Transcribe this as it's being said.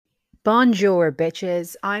Bonjour,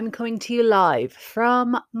 bitches. I'm coming to you live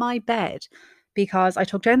from my bed because I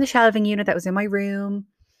took down the shelving unit that was in my room.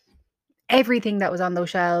 Everything that was on those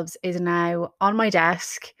shelves is now on my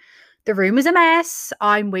desk. The room is a mess.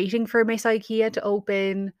 I'm waiting for Miss IKEA to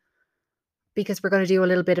open because we're going to do a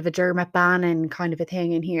little bit of a Dermot Bannon kind of a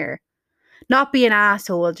thing in here. Not be an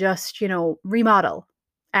asshole, just, remodel.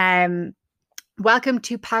 Welcome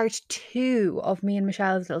to part 2 of me and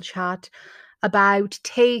Michelle's little chat about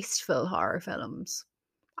tasteful horror films.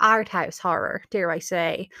 Art house horror, dare I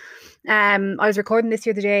say. I was recording this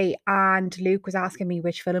the other day and Luke was asking me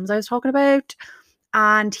which films I was talking about.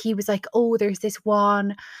 And he was like, oh, there's this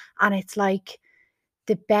one and it's like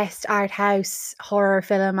the best art house horror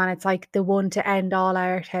film and it's like the one to end all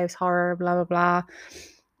art house horror, blah, blah, blah.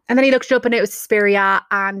 And then he looked it up and it was Suspiria.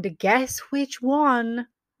 And guess which one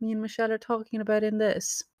me and Michelle are talking about in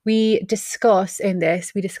this? We discussed A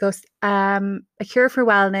Cure for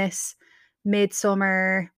Wellness,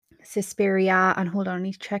 Midsommar, Suspiria, and hold on, I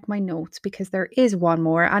need to check my notes because there is one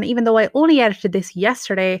more. And even though I only edited this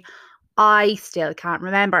yesterday, I still can't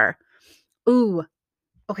remember. Ooh.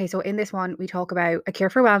 Okay, so in this one, we talk about A Cure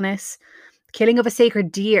for Wellness, Killing of a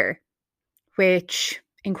Sacred Deer, which,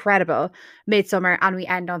 incredible, Midsommar, and we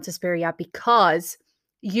end on Suspiria because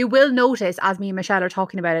you will notice as me and Michelle are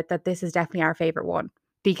talking about it that this is definitely our favourite one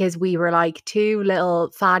because we were like two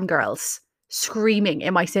little fangirls screaming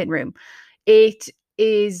in my sitting room. It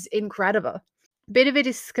is incredible. Bit of a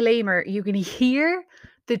disclaimer, you can hear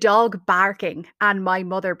the dog barking and my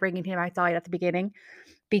mother bringing him outside at the beginning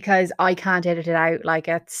because I can't edit it out. Like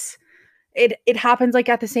it happens like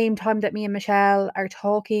at the same time that me and Michelle are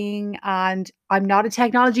talking and I'm not a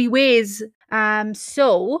technology whiz.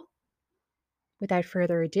 So without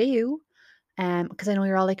further ado, because I know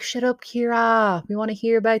you're all like, shut up, Kira. We want to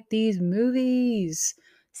hear about these movies.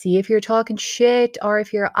 See if you're talking shit or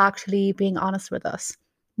if you're actually being honest with us.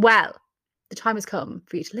 Well, the time has come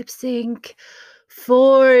for you to lip sync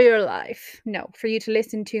for your life. No, for you to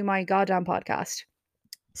listen to my goddamn podcast.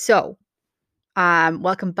 So,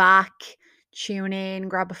 welcome back. Tune in,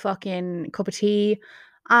 grab a fucking cup of tea,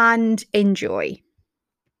 and enjoy.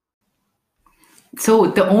 So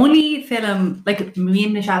the only film, like me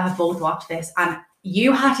and Michelle have both watched this, and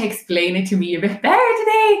you had to explain it to me a bit better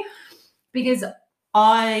today because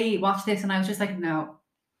I watched this and I was just like, no.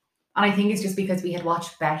 And I think it's just because we had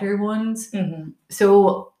watched better ones. Mm-hmm.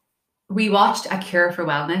 So we watched A Cure for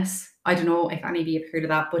Wellness. I don't know if any of you have heard of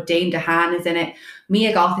that, but Dane DeHaan is in it.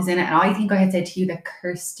 Mia Goth is in it. And I think I had said to you that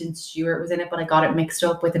Kirsten Stewart was in it, but I got it mixed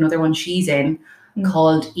up with another one she's in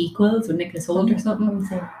called Equals with Nicholas Hoult or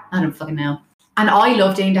something. I don't fucking know. And I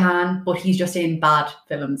love Dane DeHaan, but he's just in bad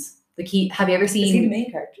films. Like have you ever seen... Is he the main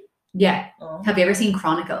character? Yeah. Oh. Have you ever seen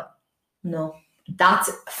Chronicle? No. That's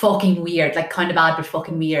fucking weird. Like kind of bad, but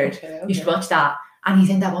fucking weird. Okay. You should watch that. And he's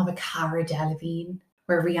in that one with Cara Delevingne,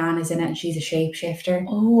 where Rihanna's in it and she's a shapeshifter.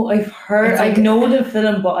 Oh, I've heard... I know the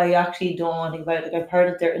film, but I actually don't know anything about it. Like I've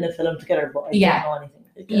heard that they're in a film together, but I don't know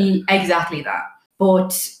anything. Exactly that.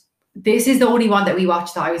 But this is the only one that we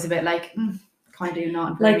watched that I was a bit like... kind of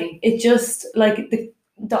not like it just like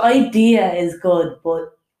the idea is good,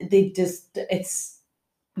 but it's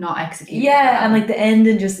not executed. Yeah, and like the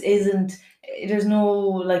ending just isn't. There's no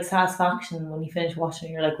like satisfaction when you finish watching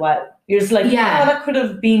it. You're like, wow. You're just like, yeah, that could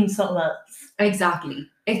have been something else. Exactly.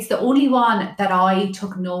 It's the only one that I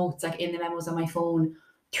took notes like in the memos on my phone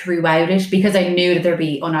throughout it because I knew that there'd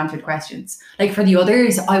be unanswered questions. Like for the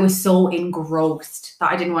others, I was so engrossed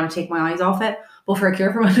that I didn't want to take my eyes off it. But for A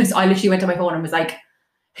Cure for Wellness, I literally went to my phone and was like,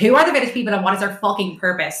 who are the British people and what is their fucking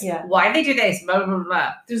purpose? Yeah. Why do they do this? Blah, blah,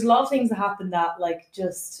 blah. There's a lot of things that happen that like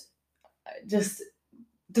just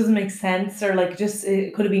doesn't make sense, or like just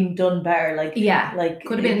it could have been done better. Like like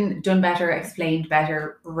could have been done better, explained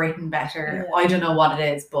better, written better. Yeah. I don't know what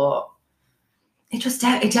it is, but it just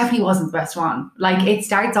it definitely wasn't the best one. Like it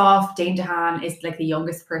starts off, Dane DeHaan is like the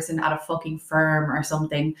youngest person at a fucking firm or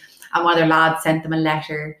something, and one of their lads sent them a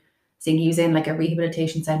letter saying he was in like a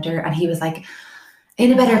rehabilitation centre and he was like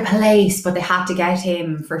in a better place, but they had to get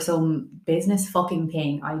him for some business fucking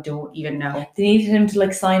thing. I don't even know. They needed him to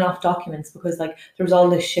like sign off documents because like there was all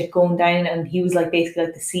this shit going down and he was like basically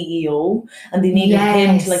like the CEO and they needed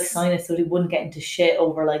him to like sign it so they wouldn't get into shit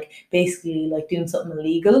over like basically like doing something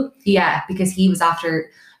illegal. Yeah, because he was after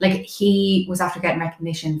getting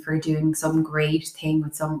recognition for doing some great thing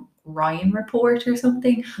with some Ryan report or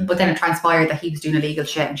something, but then it transpired that he was doing illegal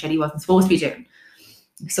shit and shit he wasn't supposed to be doing.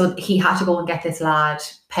 So he had to go and get this lad,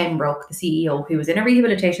 Pembroke, the CEO, who was in a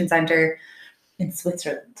rehabilitation centre in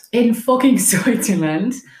Switzerland. In fucking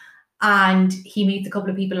Switzerland. And he meets a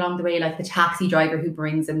couple of people along the way, like the taxi driver who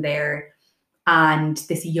brings him there. and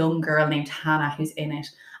this young girl named Hannah who's in it.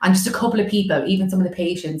 And just a couple of people, even some of the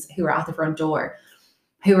patients who are at the front door,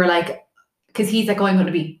 who are like, because he's like, oh, I'm going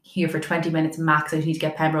to be here for 20 minutes max. I need to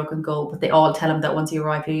get Pembroke and go. But they all tell him that once you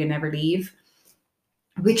arrive here, you never leave.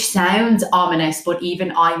 Which sounds ominous, but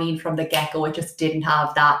even from the get-go, it just didn't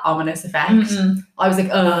have that ominous effect. I was like,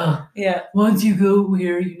 oh, yeah. Once you go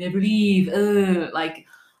here, you never leave. Like,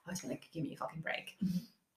 I was like, give me a fucking break.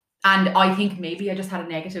 And I think maybe I just had a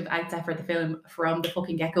negative outset for the film from the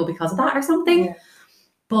fucking get-go because of that or something. Yeah.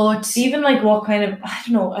 But even like what kind of, I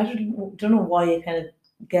don't know why it kind of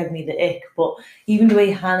gave me the ick, but even the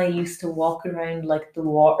way Hannah used to walk around like the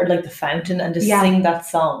water, like the fountain, and just sing that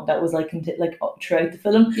song that was like throughout the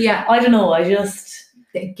film. Yeah, I don't know.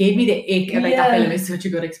 It gave me the ick about that film. Is such a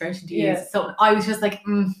good expression to use. So I was just like,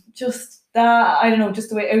 just that. I don't know. Just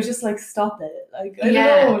the way I was just like, stop it. Like I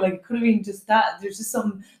don't know. Like it could have been just that. There's just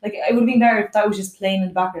some like it would have been better if that was just playing in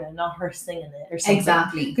the background and not her singing it or something.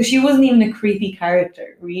 Exactly. Because she wasn't even a creepy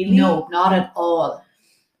character, really. No, not at all.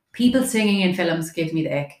 People singing in films gives me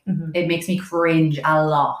the ick. It makes me cringe a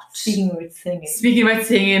lot. Speaking about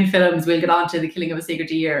singing in films, we'll get on to The Killing of a Sacred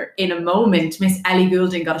Deer in a moment. Miss Ellie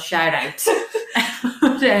Goulding got a shout out.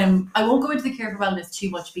 But I won't go into the care for wellness too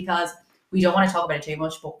much because we don't want to talk about it too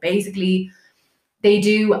much. But basically, they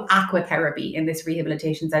do aqua therapy in this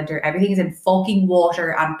rehabilitation centre. Everything is in fucking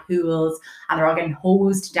water and pools, and they're all getting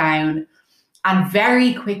hosed down. And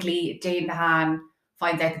very quickly, Dane DeHaan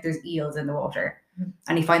finds out that there's eels in the water.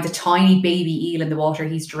 And he finds a tiny baby eel in the water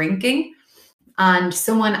he's drinking. And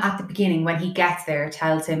someone at the beginning, when he gets there,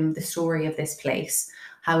 tells him the story of this place,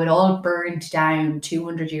 how it all burned down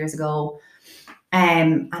 200 years ago.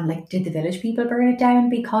 And like, did the village people burn it down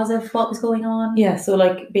because of what was going on? Yeah, so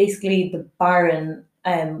like basically the Baron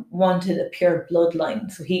wanted a pure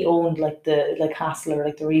bloodline. So he owned like the Hassler,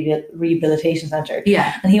 like the rehabilitation centre.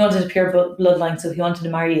 Yeah. And he wanted a pure bloodline, so he wanted to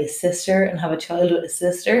marry his sister and have a child with his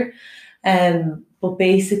sister. But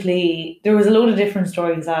basically there was a load of different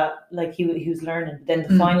stories that like he was learning. But then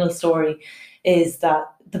the final story is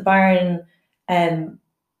that the Baron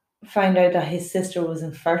found out that his sister was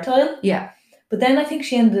infertile. Yeah. But then I think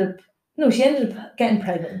she ended up getting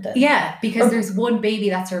pregnant then. Yeah, because there's one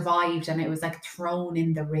baby that survived and it was like thrown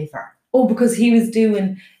in the river. Oh, because he was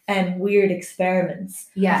doing weird experiments.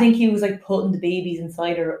 Yeah. I think he was like putting the babies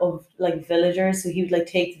inside of like villagers. So he would like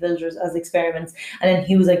take the villagers as experiments, and then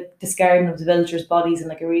he was like discarding of the villagers' bodies in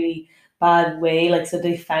like a really bad way. Like, so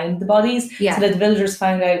they found the bodies. Yeah. So that the villagers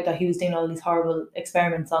found out that he was doing all these horrible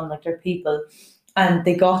experiments on like their people, and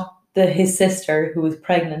they got his sister who was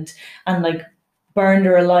pregnant and like burned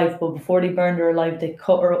her alive. But before they burned her alive, they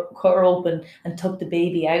cut her open and took the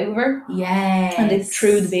baby out of her. Yes. And they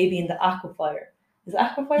threw the baby in the aquifer. Is it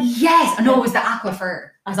aquifer? Yes. No, it was the aquifer.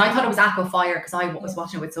 Because I thought it was aquafire because I was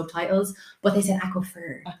watching it with subtitles, but they said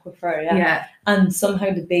aquifer. Aquifer, yeah. Yeah. And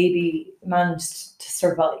somehow the baby managed to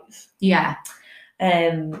survive. Yeah.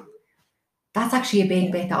 That's actually a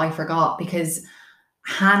big bit that I forgot, because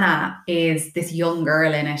Hannah is this young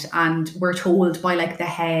girl in it, and we're told by like the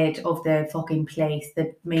head of the fucking place,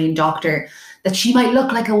 the main doctor, that she might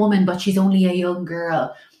look like a woman but she's only a young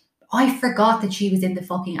girl. I forgot that she was in the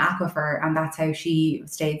fucking aquifer, and that's how she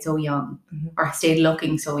stayed so young, or stayed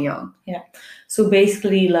looking so young. Yeah. So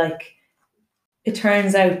basically, like, it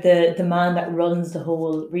turns out the man that runs the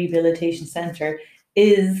whole rehabilitation centre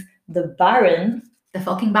is the Baron. The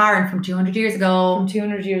fucking Baron from 200 years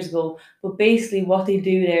ago. But basically what they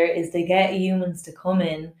do there is they get humans to come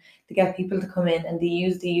in, they get people to come in, and they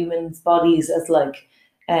use the humans' bodies as like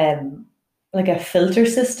a filter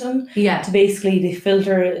system. Yeah. To basically, they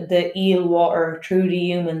filter the eel water through the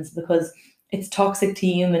humans because it's toxic to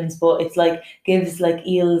humans, but it's like gives like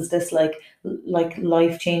eels this like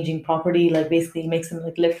life-changing property, like basically makes them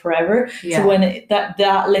like live forever. Yeah. So when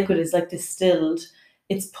that liquid is like distilled,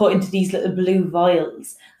 it's put into these little blue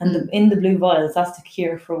vials, and in the blue vials, that's the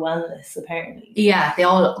cure for wellness, apparently. Yeah, they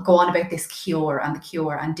all go on about this cure, and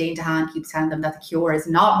Dane DeHaan keeps telling them that the cure is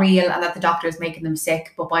not real and that the doctor is making them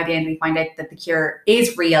sick, but by the end we find out that the cure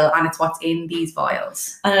is real and it's what's in these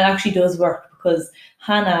vials. And it actually does work, because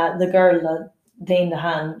Hannah, the girl that Dane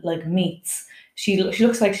DeHaan like meets, she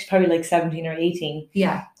looks like she's probably like 17 or 18.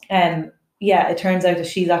 Yeah. Yeah, it turns out that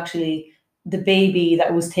she's actually the baby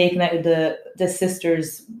that was taken out of the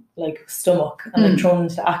sister's like stomach and like thrown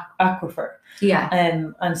into the aquifer. Yeah.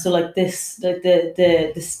 And so like this, like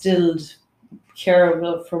the distilled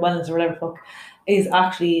cure for wellness or whatever fuck is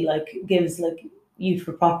actually like gives like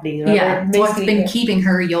youthful properties. Yeah. So it's been keeping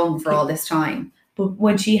her young for all this time. But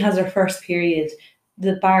when she has her first period,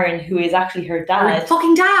 the Baron, who is actually her dad,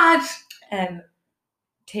 fucking dad,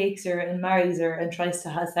 takes her and marries her and tries to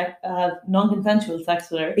have non-consensual sex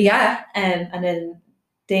with her. Yeah. And then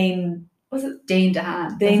Dane, was it? Dane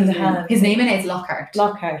DeHaan. Dane DeHaan. His name in it is Lockhart.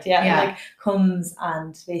 Lockhart, yeah. And like comes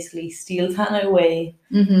and basically steals Hannah away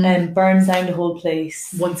and burns down the whole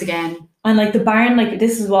place. Once again. And like the Baron, like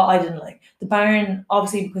this is what I didn't like. The Baron,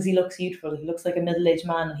 obviously because he looks youthful, he looks like a middle-aged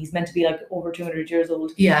man and he's meant to be like over 200 years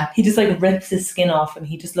old. Yeah. He just like rips his skin off and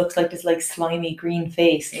he just looks like this like slimy green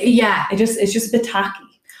face. Yeah. It's just a bit tacky.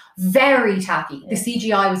 Very tacky. The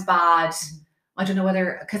CGI was bad. I don't know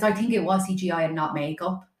whether, because I think it was CGI and not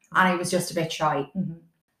makeup. And it was just a bit shy.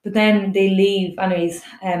 But then they leave, anyways,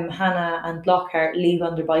 Hannah and Lockhart leave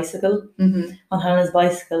on their bicycle, on Hannah's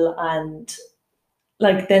bicycle, and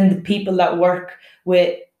like then the people that work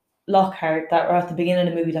with Lockhart that were at the beginning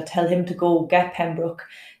of the movie that tell him to go get Pembroke,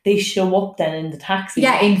 they show up then in the taxi.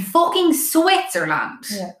 Yeah, in fucking Switzerland.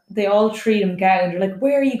 Yeah, they all treat him down. They're like,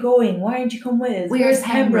 "Where are you going? Why aren't you come with us? Where's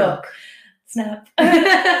Pembroke?" Snap.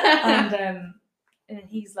 And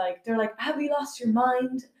he's like, they're like, "Have you lost your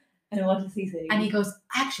mind?" And what does he say? And he goes,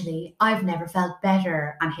 "Actually, I've never felt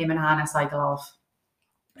better." And him and Hannah cycle off.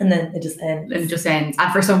 And then it just ends.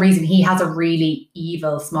 And for some reason, he has a really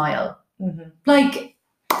evil smile. Like,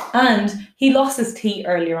 and he lost his teeth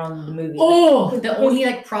earlier on in the movie. Oh, the only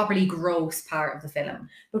like properly gross part of the film.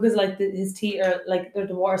 Because like his teeth are like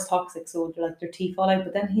the water's toxic, so like their teeth fall out.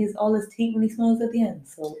 But then he has all his teeth when he smiles at the end.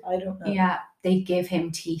 So I don't know. Yeah, they give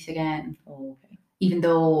him teeth again. Oh, okay. Even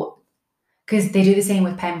though. Because they do the same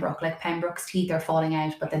with Pembroke. Like Pembroke's teeth are falling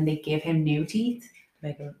out, but then they give him new teeth.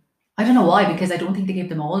 I don't know why, because I don't think they give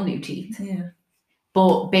them all new teeth. Yeah.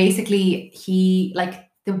 But basically, he like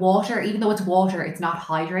the water, even though it's water, it's not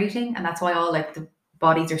hydrating, and that's why all like the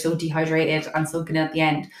bodies are so dehydrated and sunken in at the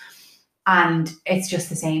end. And it's just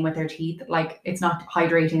the same with their teeth. Like it's not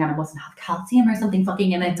hydrating, and it mustn't have calcium or something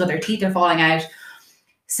fucking in it, so their teeth are falling out.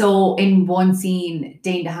 So in one scene,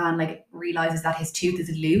 Dane DeHaan like realizes that his tooth is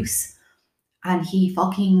loose. And he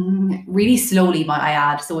fucking really slowly, might I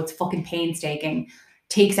add, so it's fucking painstaking,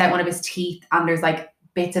 takes out one of his teeth and there's like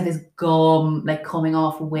bits of his gum like coming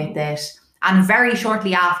off with it. And very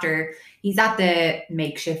shortly after, he's at the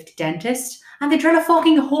makeshift dentist and they drill a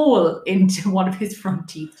fucking hole into one of his front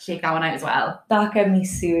teeth to take that one out as well. That gave me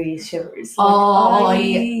serious shivers.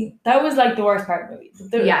 Like, that was like the worst part of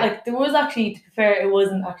the movie. Like there was actually, to be fair, it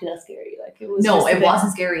wasn't actually that scary. Like it was. No, it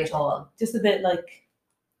wasn't scary at all. Just a bit like,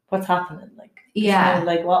 what's happening? Like. Yeah.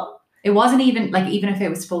 Like what? It wasn't even like, even if it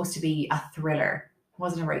was supposed to be a thriller, it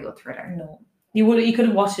wasn't a very good thriller. No. You could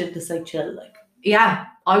have watched it just like chill, like. Yeah,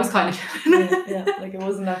 I was kind of chilling. yeah, like it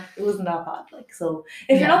wasn't that bad. Like, so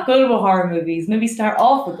if you're not good with horror movies, maybe start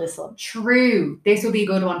off with this one. True. This would be a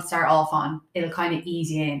good one to start off on. It'll kind of ease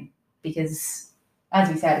you in because, as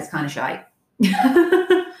we said, it's kind of shy.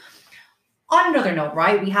 On another note,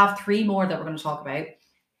 right, we have 3 more that we're going to talk about,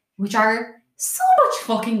 which are so much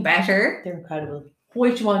fucking better. They're incredible.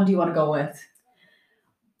 Which one do you want to go with?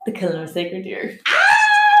 The Killing of a Sacred Deer.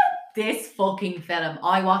 This fucking film.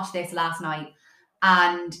 I watched this last night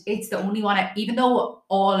and it's the only one, even though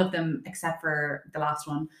all of them, except for the last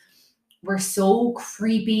one, were so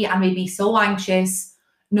creepy and made me so anxious,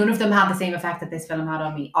 none of them had the same effect that this film had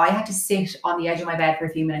on me. I had to sit on the edge of my bed for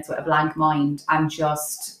a few minutes with a blank mind and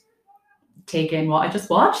just take in what I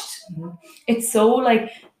just watched. It's so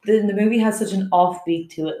like, the movie has such an offbeat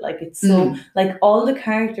to it. Like it's so like all the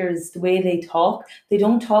characters, the way they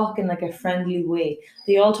don't talk in like a friendly way.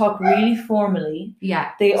 They all talk really formally.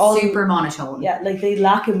 Yeah. They all super monotone. Yeah, like they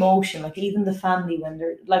lack emotion. Like even the family, when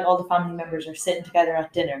they're like all the family members are sitting together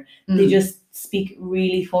at dinner, they just speak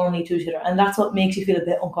really formally to each other, and that's what makes you feel a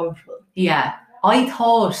bit uncomfortable. Yeah, I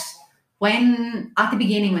thought when at the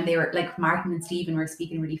beginning when they were like Martin and Stephen were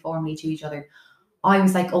speaking really formally to each other, I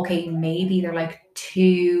was like, okay, maybe they're like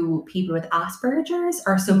 2 people with Asperger's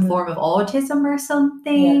or some form of autism or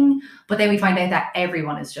something. Yeah. But then we find out that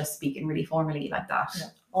everyone is just speaking really formally like that. Yeah.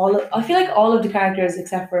 I feel like all of the characters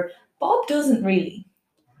except for Bob doesn't really.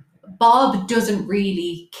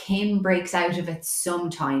 Kim breaks out of it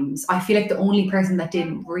sometimes. I feel like the only person that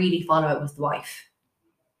didn't really follow it was the wife.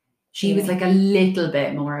 She was like a little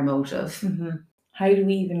bit more emotive. How do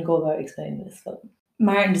we even go about explaining this film?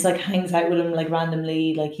 Martin just like hangs out with him like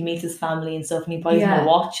randomly, like he meets his family and stuff and he buys him a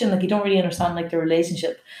watch and like you don't really understand like the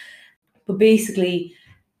relationship. But basically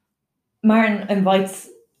Martin invites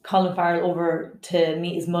Colin Farrell over to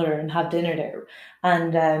meet his mother and have dinner there.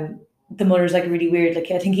 And the mother's like really weird. Like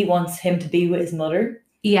I think he wants him to be with his mother.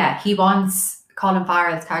 Yeah, he wants Colin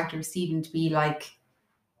Farrell's character Stephen to be like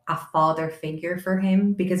a father figure for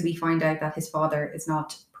him because we find out that his father is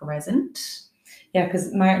not present. Yeah,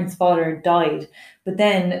 because Martin's father died. But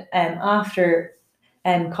then after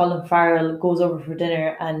and Colin Farrell goes over for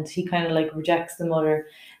dinner and he kind of like rejects the mother,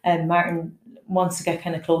 and Martin wants to get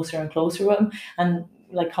kind of closer and closer with him, and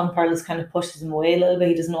like Colin Farrell just kind of pushes him away a little bit.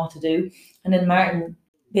 He doesn't know what to do, and then Martin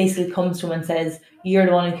basically comes to him and says, "You're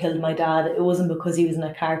the one who killed my dad. It wasn't because he was in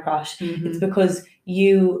a car crash. It's because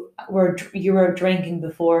you were drinking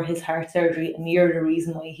before his heart surgery, and you're the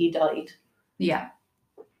reason why he died." Yeah.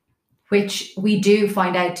 Which we do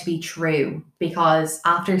find out to be true, because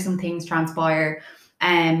after some things transpire,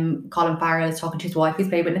 Colin Farrell is talking to his wife, who's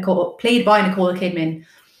played by Nicole Kidman,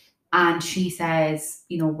 and she says,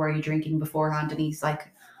 you know, were you drinking beforehand? And he's like,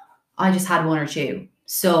 I just had one or two.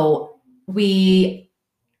 So we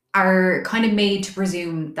are kind of made to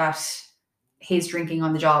presume that his drinking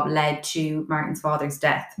on the job led to Martin's father's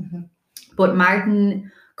death. But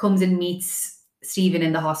Martin comes and meets Stephen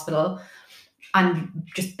in the hospital and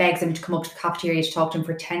just begs him to come up to the cafeteria to talk to him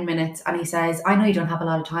for 10 minutes. And he says, I know you don't have a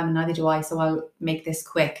lot of time, and neither do I, so I'll make this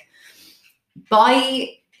quick.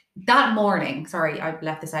 By that morning, sorry, I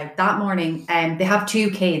left this out. That morning, they have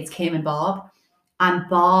two kids, Kim and Bob, and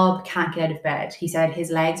Bob can't get out of bed. He said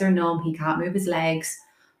his legs are numb, he can't move his legs.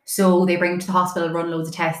 So they bring him to the hospital, run loads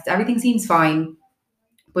of tests. Everything seems fine.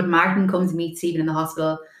 But Martin comes and meets Stephen in the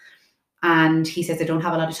hospital, and he says, I don't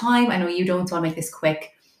have a lot of time. I know you don't, so I'll make this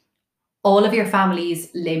quick. All of your family's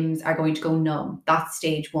limbs are going to go numb. That's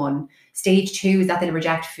stage 1. Stage 2 is that they'll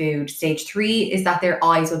reject food. Stage 3 is that their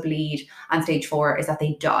eyes will bleed. And stage 4 is that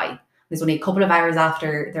they die. There's only a couple of hours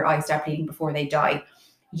after their eyes start bleeding before they die.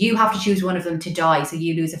 You have to choose one of them to die, so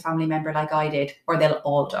you lose a family member like I did, or they'll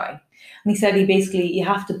all die. And he said you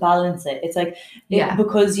have to balance it. It's like,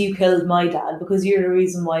 because you killed my dad, because you're the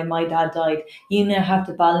reason why my dad died, you now have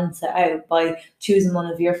to balance it out by choosing one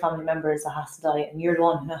of your family members that has to die, and you're the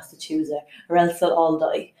one who has to choose it, or else they'll all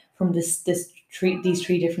die from these three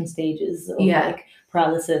different stages of like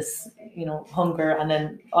paralysis, you know, hunger, and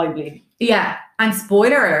then eye bleed. Yeah, and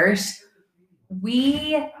spoiler alert,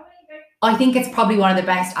 I think it's probably one of the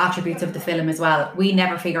best attributes of the film as well. We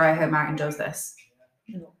never figure out how Martin does this.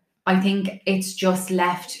 No. I think it's just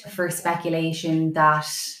left for speculation that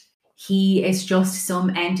he is just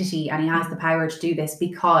some entity and he has the power to do this,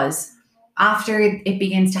 because after it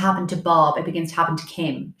begins to happen to Bob, it begins to happen to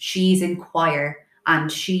Kim. She's in choir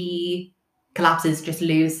and she collapses, just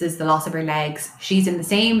loses the loss of her legs. She's in the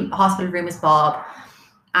same hospital room as Bob,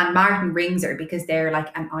 and Martin rings her because they're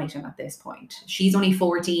like an item at this point. She's only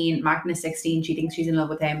 14, Martin is 16, she thinks she's in love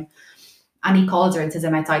with him. And he calls her and says,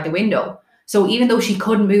 I'm outside the window. So even though she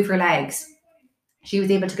couldn't move her legs, she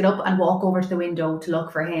was able to get up and walk over to the window to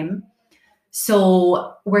look for him.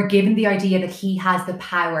 So we're given the idea that he has the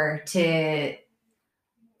power to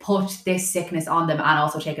put this sickness on them and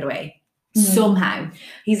also take it away. Somehow.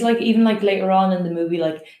 He's like, even like later on in the movie,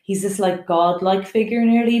 like he's this like godlike figure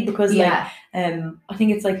nearly, because like I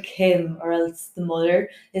think it's like Kim or else the mother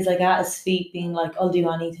is like at his feet being like, I'll do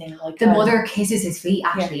anything. Like the mother kisses his feet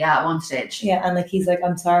actually at one stage. Yeah, and like he's like,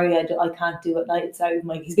 I'm sorry, I can't do it. Like it's out of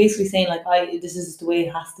my. He's basically saying like, this is the way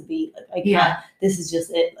it has to be. Like I can't. This is just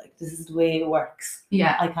it. Like this is the way it works.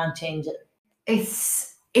 Yeah, I can't change it.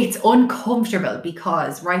 It's uncomfortable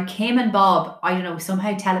because, right, Kim and Bob, I don't know,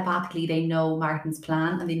 somehow telepathically they know Martin's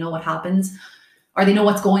plan and they know what happens, or they know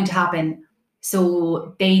what's going to happen.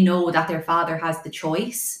 So they know that their father has the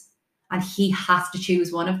choice and he has to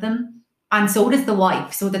choose one of them. And so does the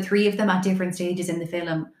wife. So the three of them at different stages in the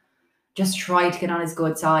film just try to get on his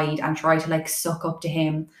good side and try to like suck up to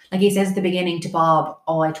him. Like he says at the beginning to Bob,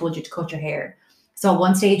 oh, I told you to cut your hair. So at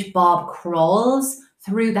one stage, Bob crawls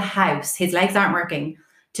through the house. His legs aren't working,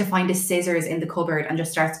 to find his scissors in the cupboard and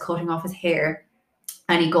just starts cutting off his hair.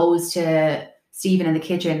 And he goes to Stephen in the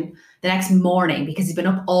kitchen the next morning because he's been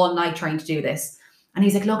up all night trying to do this. And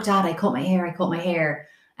he's like, look, Dad, I cut my hair.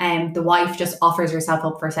 And the wife just offers herself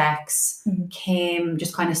up for sex. Kim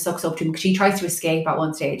just kind of sucks up to him because she tries to escape at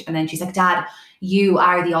one stage. And then she's like, Dad, you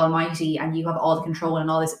are the almighty and you have all the control and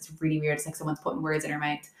all this. It's really weird. It's like someone's putting words in her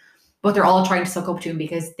mouth. But they're all trying to suck up to him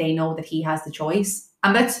because they know that he has the choice.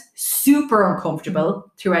 And that's super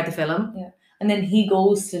uncomfortable throughout the film. Yeah. And then he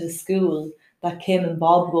goes to the school that Kim and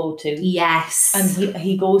Bob go to. Yes. And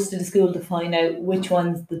he goes to the school to find out which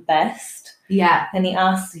one's the best. Yeah. And he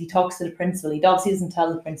talks to the principal. He obviously doesn't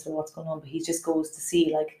tell the principal what's going on, but he just goes to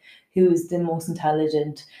see like who's the most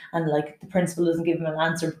intelligent. And like the principal doesn't give him an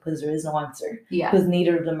answer because there is no answer. Yeah. Because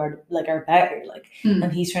neither of them are better. Like,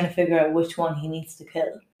 and he's trying to figure out which one he needs to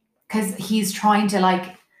kill. Because he's trying to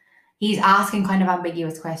like, he's asking kind of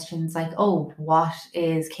ambiguous questions like, oh, what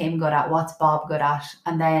is Kim good at? What's Bob good at?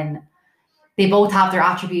 And then they both have their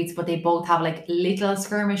attributes, but they both have like little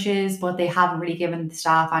skirmishes, but they haven't really given the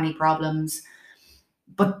staff any problems.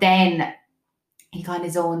 But then he kind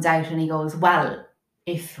of zones out and he goes, well,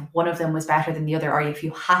 if one of them was better than the other, or if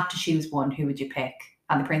you had to choose one, who would you pick?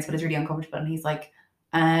 And the principal is really uncomfortable and he's like,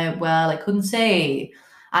 well, I couldn't say.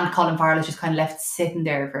 And Colin Farrell is just kind of left sitting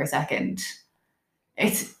there for a second.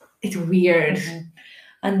 It's weird. Mm-hmm.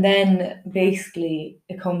 And then basically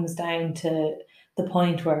it comes down to the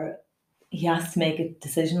point where he has to make a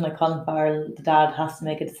decision. Like Colin Farrell, the dad, has to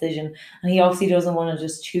make a decision, and he obviously doesn't want to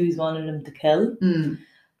just choose one of them to kill.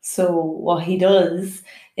 So what he does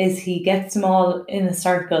is he gets them all in a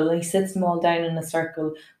circle, he sits them all down in a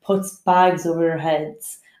circle, puts bags over their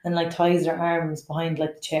heads and like ties their arms behind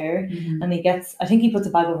like the chair, and I think he puts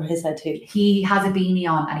a bag over his head too. He has a beanie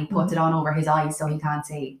on and he puts it on over his eyes so he can't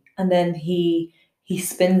see. And then he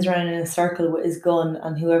spins around in a circle with his gun,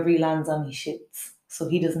 and whoever he lands on he shoots, so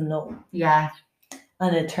he doesn't know. Yeah.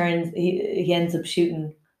 And it turns he ends up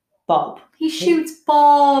shooting Bob. He shoots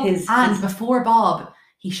Bob, and before Bob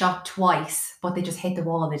he shot twice, but they just hit the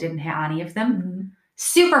wall. They didn't hit any of them.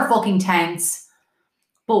 Super fucking tense.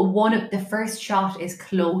 But the first shot is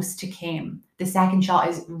close to Kim. The second shot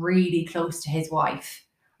is really close to his wife.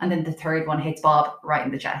 And then the third one hits Bob right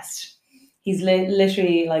in the chest. He's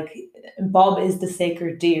literally like, Bob is the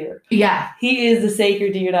sacred deer. Yeah. He is the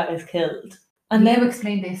sacred deer that is killed. And you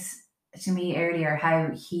explained this to me earlier,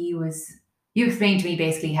 how you explained to me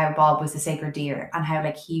basically how Bob was the sacred deer and how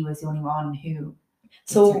like he was the only one who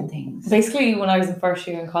So basically, when I was in first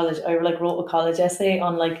year in college, I like wrote a college essay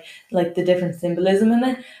on like the different symbolism in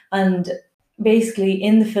it. And basically,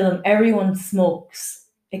 in the film, everyone smokes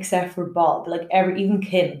except for Bob. Like even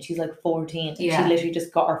Kim, she's like 14. Yeah. She literally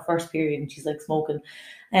just got her first period and she's like smoking.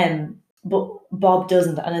 But Bob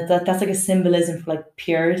doesn't, and that's like a symbolism for like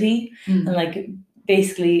purity. And like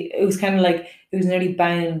basically, it was kind of like it was nearly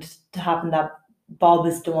bound to happen that Bob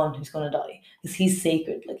is the one who's going to die because he's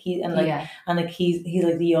sacred, like he's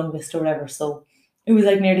like the youngest or whatever. So it was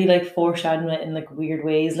like nearly like foreshadowing it in like weird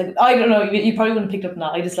ways. Like I don't know, you probably wouldn't have picked up on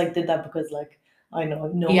that. I just like did that because like I know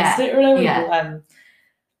I've noticed it or whatever. Yeah. But,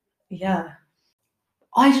 yeah.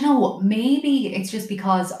 I don't know. Maybe it's just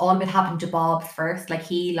because all of it happened to Bob first. Like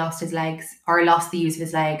he lost his legs or lost the use of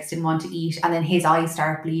his legs, didn't want to eat, and then his eyes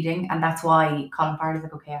start bleeding, and that's why Colin Farrell's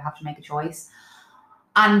like, okay, I have to make a choice.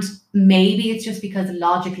 And maybe it's just because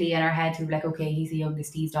logically in our heads we're like, okay, he's the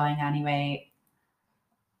youngest, he's dying anyway.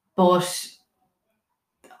 But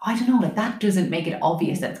I don't know, like that doesn't make it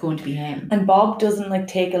obvious that it's going to be him. And Bob doesn't like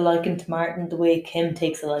take a liking to Martin the way Kim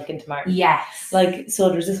takes a liking to Martin. Yes. Like, so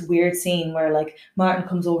there's this weird scene where like Martin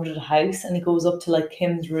comes over to the house and he goes up to like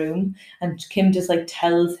Kim's room and Kim just like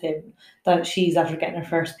tells him that she's after getting her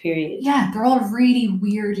first period. Yeah, they're all really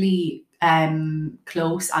weirdly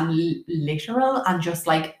close and literal and just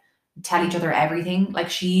like tell each other everything.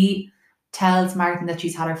 Like she tells Martin that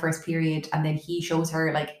she's had her first period and then he shows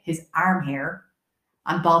her like his arm hair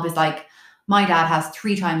and Bob is like, my dad has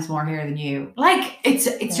 3 times more hair than you. Like it's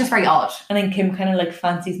just very odd. And then Kim kind of like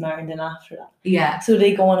fancies Martin then after that. Yeah. So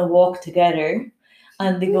they go on a walk together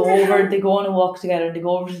and they go on a walk together and they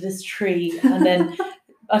go over to this tree and then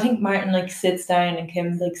I think Martin like sits down and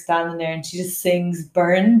Kim's like standing there and she just sings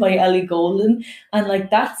Burn by Ellie Goulding, and like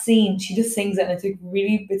that scene she just sings it and it's like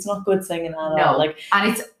really, it's not good singing at all. Like, and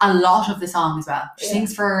it's a lot of the song as well. She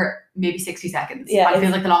sings for maybe 60 seconds. Yeah, I feel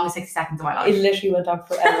like the longest 60 seconds of my life. It literally went on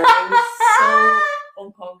forever. It was so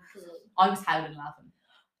uncomfortable. I was howling laughing.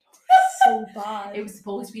 So bad. It was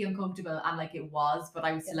supposed to be uncomfortable and like it was, but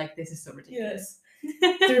I was still like, this is so ridiculous.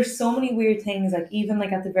 There's so many weird things, like even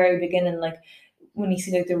like at the very beginning, like when you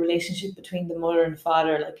see like the relationship between the mother and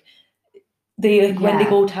father, like they like when they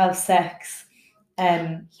go to have sex,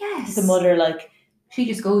 the mother like she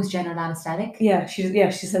just goes general anesthetic.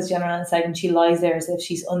 She says general anesthetic and she lies there as if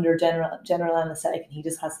she's under general anesthetic and he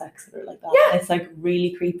just has sex with her like that. Yeah. It's like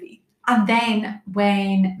really creepy. And then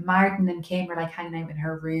when Martin and Kim were like hanging out in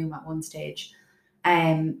her room at one stage,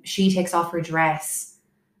 she takes off her dress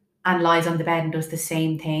and lies on the bed and does the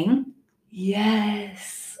same thing.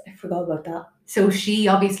 Yes, I forgot about that. So she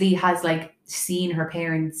obviously has like seen her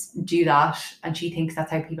parents do that and she thinks that's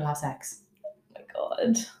how people have sex. Oh my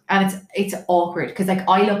God. And it's awkward because like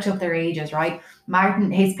I looked up their ages, right? Martin,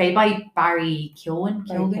 he's played by Barry Keoghan.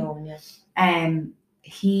 Yeah.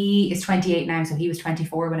 He is 28 now, so he was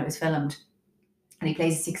 24 when it was filmed. And he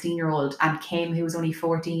plays a 16-year-old. And Kim, who was only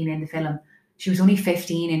 14 in the film, she was only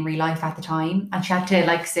 15 in real life at the time. And she had to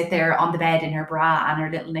like sit there on the bed in her bra and her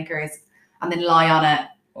little knickers and then lie on it.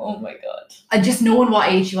 Oh my God. And just knowing what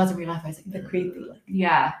age she was in real life, I was like, the creepy. Like.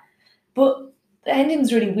 Yeah. But the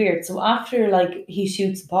ending's really weird. So after like he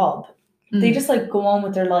shoots Bob, they just like go on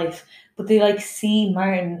with their life. But they like see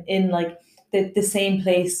Martin in like the same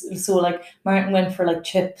place. So like Martin went for like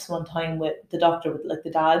chips one time with the doctor, with like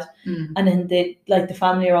the dad, and then the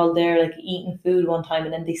family are all there like eating food one time,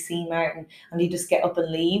 and then they see Martin and they just get up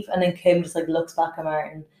and leave, and then Kim just like looks back at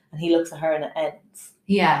Martin and he looks at her and it ends.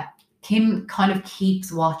 Yeah. Kim kind of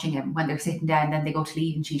keeps watching him when they're sitting down, then they go to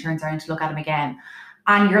leave and she turns around to look at him again.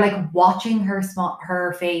 And you're like watching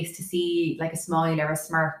her face to see like a smile or a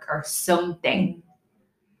smirk or something.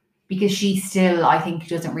 Because she still, I think,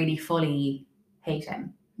 doesn't really fully hate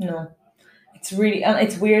him. No. It's really, and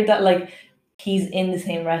it's weird that like he's in the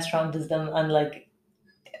same restaurant as them, and like,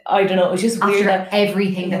 I don't know, it's just weird after that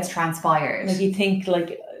everything that's transpired. Like you think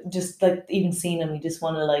like, just like even seeing him, you just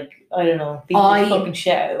want to like, I don't know, beat the fucking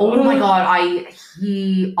shit out. Oh my god,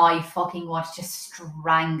 I fucking want to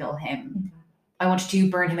strangle him. I wanted to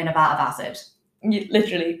burn him in a vat of acid.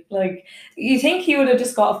 Literally, like you think he would have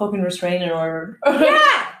just got a fucking restraining order.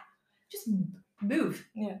 Yeah, just move.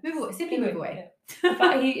 Yeah, simply move away. Yeah. In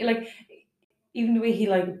fact, he like, even the way he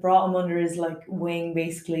like brought him under his like wing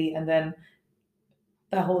basically, and then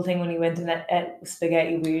that whole thing when he went and ate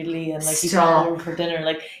spaghetti weirdly, and like he called over for dinner.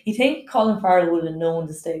 Like you think Colin Farrell would have known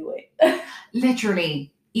to stay away.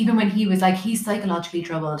 Literally, even when he was like, he's psychologically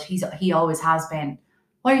troubled. He always has been.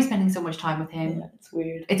 Why are you spending so much time with him? Yeah, it's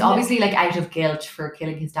weird. It's obviously like out of guilt for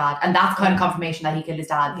killing his dad. And that's kind of confirmation that he killed his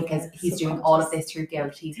dad, because he's doing all of this through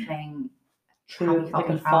guilt. He's playing true, like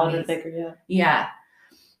a father figure, yeah. Yeah.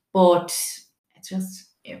 But it's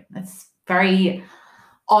just, it's very,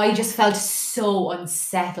 I just felt so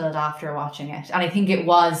unsettled after watching it. And I think it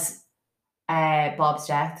was Bob's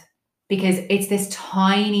death, because it's this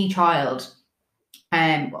tiny child.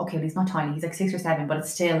 Okay, well, he's not tiny, he's like 6 or 7, but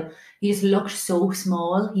it's still, he just looked so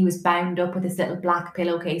small. He was bound up with this little black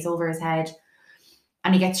pillowcase over his head,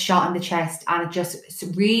 and he gets shot in the chest, and it just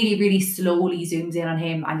really, really slowly zooms in on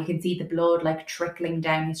him, and you can see the blood like trickling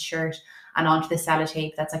down his shirt and onto the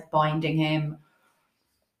sellotape that's like binding him.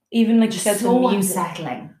 Even like just so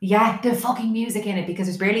unsettling. Yeah, the fucking music in it, because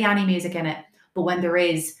there's barely any music in it, but when there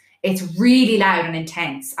is, it's really loud and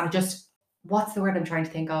intense, and it just, what's the word I'm trying to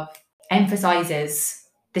think of? Emphasizes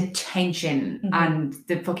the tension and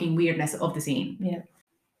the fucking weirdness of the scene. Yeah.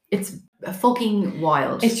 It's fucking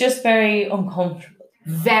wild. It's just very uncomfortable.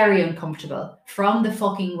 Very uncomfortable. From the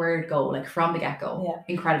fucking word go, like from the get-go. Yeah.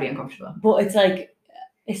 Incredibly uncomfortable. But it's like,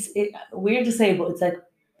 it's weird to say, but it's like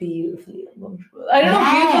beautifully uncomfortable. I don't know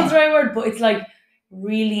if beautiful is the right word, but it's like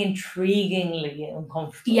really intriguingly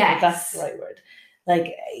uncomfortable. Yes. Like, that's the right word.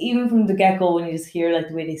 Like, even from the get-go, when you just hear like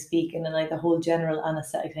the way they speak, and then like the whole general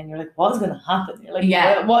anesthetic thing, you're like, what's going to happen? You're like,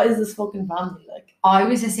 what is this fucking family like? I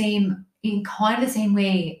was the same, in kind of the same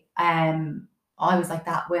way. I was like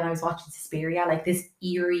that when I was watching Suspiria, like this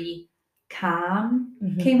eerie calm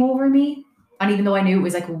came over me. And even though I knew it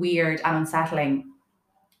was like weird and unsettling,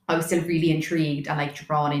 I was still really intrigued and like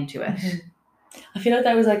drawn into it. I feel like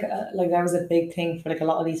that was like that was a big thing for like a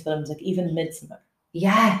lot of these films, like even Midsommar.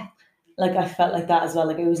 Yeah. Like I felt like that as well.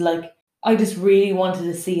 Like it was like, I just really wanted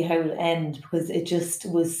to see how it would end, because it just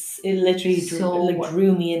was, it literally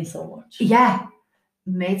drew me in so much. Yeah.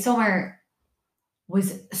 Midsommar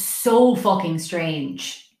was so fucking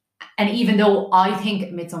strange. And even though I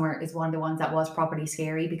think Midsommar is one of the ones that was properly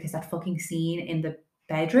scary, because that fucking scene in the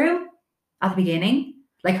bedroom at the beginning,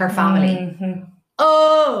 like her family.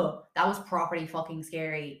 Oh, that was properly fucking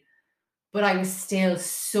scary. But I was still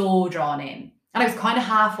so drawn in. And I was kind of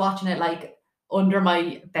half watching it like under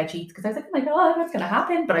my bed sheets, because I was like, oh my god, what's going to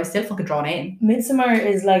happen? But I was still fucking drawn in. Midsommar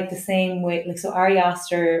is like the same way. Like, so Ari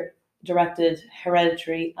Aster directed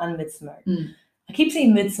Hereditary and Midsommar. I keep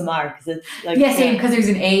saying Midsommar because it's like... Yeah, same, because there's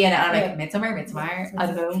an A in it. And I'm like, Midsommar. I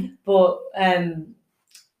don't know. But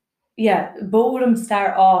yeah, both of them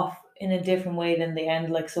start off in a different way than they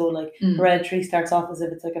end. Like, so like Hereditary starts off as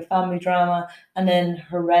if it's like a family drama, and then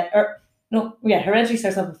Hereditary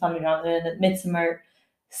starts off with family drama, and then Midsommar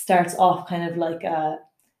starts off kind of like a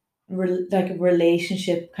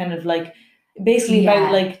relationship, kind of like basically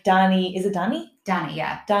about like Danny. Is it Danny? Danny,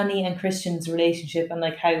 yeah. Danny and Christian's relationship, and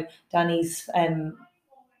like how Danny's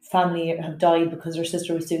family have died because her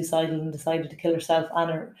sister was suicidal and decided to kill herself and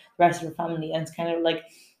the rest of her family, and it's kind of like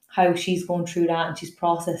how she's going through that and she's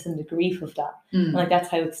processing the grief of that. And like that's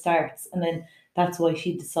how it starts, and then that's why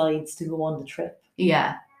she decides to go on the trip.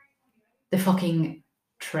 Yeah. The fucking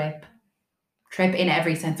trip in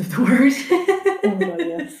every sense of the word. Oh my god,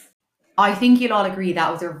 yes. I think you'll all agree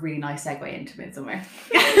that was a really nice segue into Midsommar.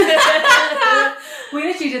 We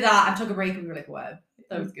literally did that and took a break, and we were like, wow,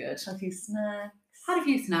 that was good. Had a few snacks. A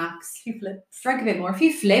few flips. Drank a bit more. A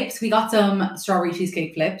few flips. We got some strawberry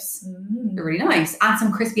cheesecake flips. They're really nice. And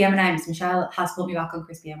some crispy M&Ms. Michelle has put me back on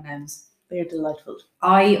crispy M&Ms. They're delightful.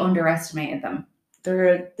 I underestimated them.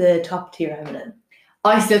 They're the top tier M&M.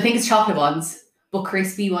 I still think it's chocolate ones, but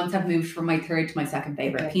crispy ones have moved from my third to my second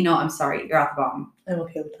favourite. Okay. Peanut, I'm sorry, you're at the bottom. I'm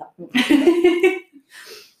okay with that.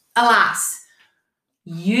 Alas,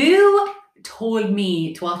 you told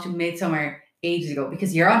me to watch Midsommar ages ago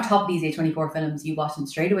because you're on top of these A24 films. You watch them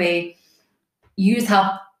straight away. You just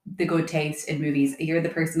have the good taste in movies. You're the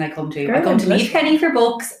person I come to. Girl, I come to Leaf Kenny for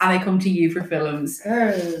books and I come to you for films.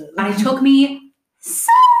 Girl. And it took me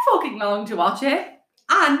so fucking long to watch it.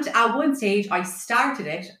 And at one stage, I started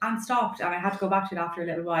it and stopped, and I had to go back to it after a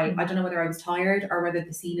little while. I don't know whether I was tired or whether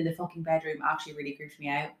the scene in the fucking bedroom actually really creeped me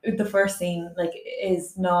out. The first scene, like,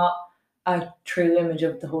 is not a true image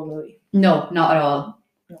of the whole movie. No, not at all.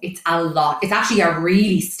 No. It's a lot. It's actually a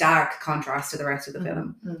really stark contrast to the rest of the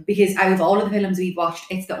film. Because out of all of the films we've watched,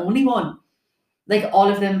 it's the only one. Like,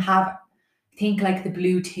 all of them have, think like the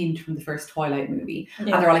blue tint from the first Twilight movie.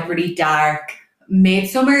 Yeah. And they're like really dark.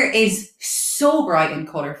 Midsommar is so bright and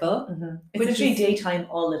colourful. It's literally daytime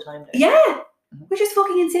all the time. Yeah, which is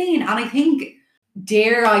fucking insane. And I think,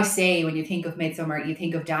 dare I say, when you think of Midsommar, you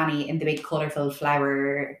think of Dani in the big colourful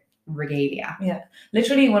flower regalia. Yeah,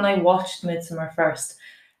 literally when I watched Midsommar first,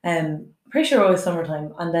 pretty sure it was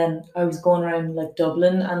summertime, and then I was going around like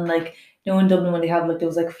Dublin, and like, you know, in Dublin when they have like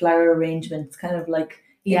those like flower arrangements, kind of like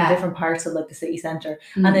in different parts of like the city centre,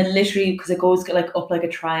 and then literally, because it goes like up like a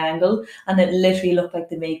triangle, and it literally looked like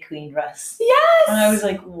the May Queen dress. Yes! And I was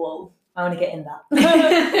like, whoa, I want to get in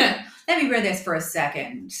that. Let me wear this for a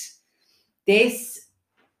second. This,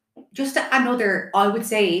 just another, I would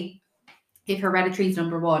say, if Hereditary is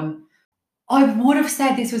number one, I would have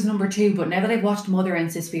said this was number two, but now that I've watched Mother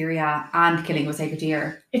and Suspiria and Killing with Sacred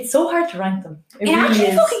Deer, it's so hard to rank them. It really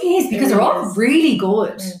actually fucking is, because they're all really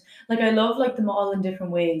good. Like, I love like them all in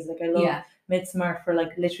different ways. Like, I love Midsommar for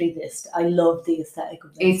like literally this. I love the aesthetic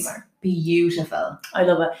of Midsommar. It's beautiful. I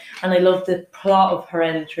love it. And I love the plot of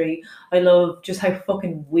Hereditary. I love just how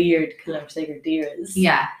fucking weird Killing with Sacred Deer is.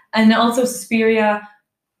 Yeah. And also Suspiria,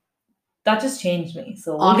 that just changed me.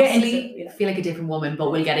 So we'll honestly, get into, feel like a different woman, but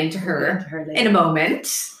we'll get into her in a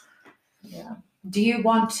moment. Yeah. Do you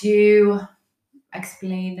want to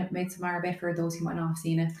explain Midsommar a bit for those who might not have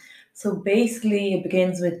seen it? So basically it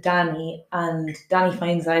begins with Dani, and Dani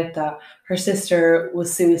finds out that her sister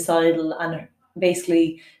was suicidal and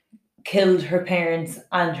basically killed her parents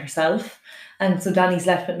and herself. And so Dani's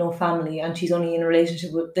left with no family, and she's only in a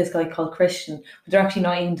relationship with this guy called Christian, but they're actually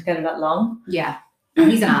not even together that long. Yeah.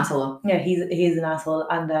 He's an asshole. Yeah, he's an asshole.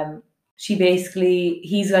 And she basically,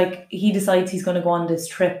 he decides he's going to go on this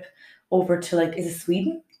trip over to, like, is it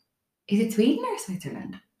Sweden? Is it Sweden or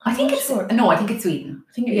Switzerland? I think it's Sweden. No, I think it's Sweden.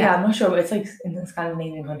 I think I'm not sure, but it's like in the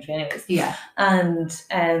Scandinavian country anyways. Yeah. And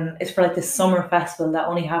it's for like this summer festival that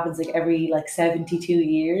only happens like every like 72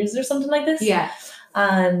 years or something like this. Yeah.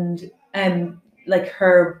 And like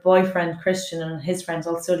her boyfriend Christian and his friends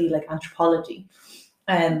all study like anthropology.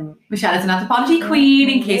 Michelle is an anthropology queen,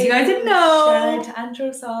 in case you guys didn't know. Shout out to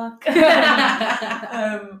Anthrosoc.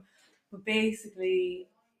 But basically,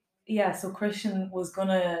 yeah, so Christian was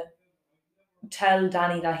gonna tell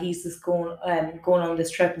Dani that he's just going on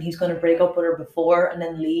this trip, and he's going to break up with her before and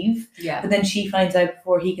then leave. Yeah. But then she finds out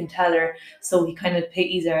before he can tell her, so he kind of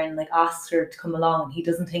pities her and like asks her to come along, and he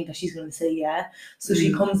doesn't think that she's going to say yeah. So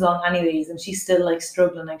she comes along anyways, and she's still like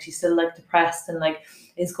struggling, like she's still like depressed and like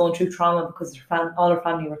is going through trauma because all her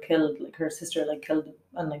family were killed. Like her sister like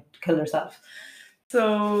killed herself.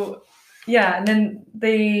 So yeah, and then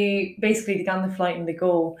they basically get on the flight and they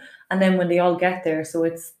go, and then when they all get there, so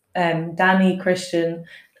it's Dani, Christian,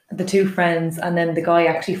 the two friends, and then the guy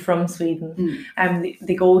actually from Sweden.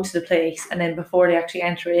 They go to the place, and then before they actually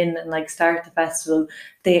enter in and like start the festival,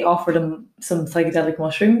 they offer them some psychedelic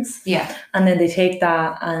mushrooms. Yeah. And then they take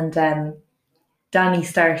that, and Dani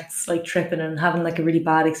starts like tripping and having like a really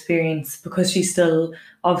bad experience because she's still,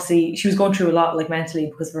 obviously she was going through a lot like mentally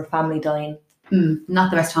because of her family dying.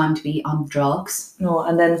 Not the best time to be on drugs. No,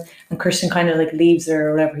 and Christian kind of like leaves her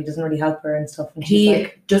or whatever. He doesn't really help her and stuff. And he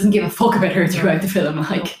like, doesn't give a fuck about her throughout the film.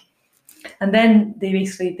 Like, and then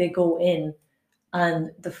they go in,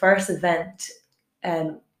 and the first event,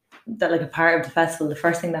 that like a part of the festival, the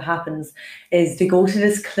first thing that happens is they go to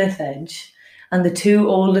this cliff edge, and the two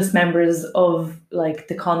oldest members of like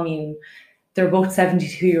the commune, they're both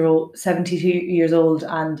 72 years old,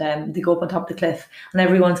 and they go up on top of the cliff, and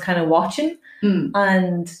everyone's kind of watching.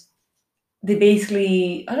 And they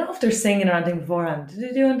basically, I don't know if they're singing or anything beforehand. Did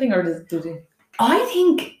they do anything, or do they? I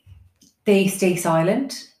think they stay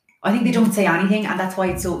silent. I think they don't say anything, and that's why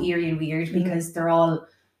it's so eerie and weird, because they're all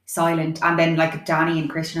silent. And then like Dani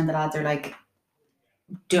and Christian and the lads are like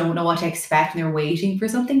don't know what to expect and they're waiting for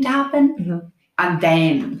something to happen.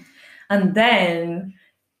 Mm-hmm. And then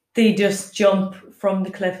they just jump from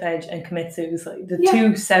the cliff edge and commit suicide. The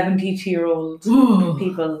two 72-year-old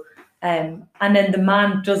people. And then the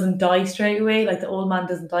man doesn't die straight away, like the old man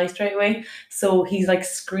doesn't die straight away. So he's like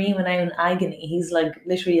screaming out in agony. He's like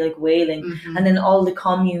literally like wailing. And then all the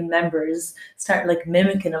commune members start like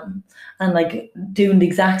mimicking him and like doing the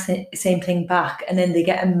exact same thing back. And then they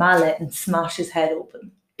get a mallet and smash his head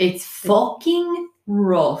open. It's fucking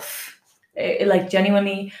rough. Like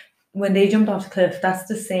genuinely, when they jumped off the cliff, that's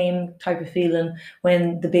the same type of feeling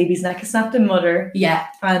when the baby's neck is snapped in Mother. Yeah.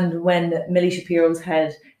 And when Millie Shapiro's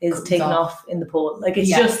head is taken off in the pool. Like, it's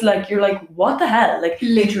just like, you're like, what the hell? Like,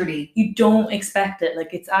 literally. You don't expect it.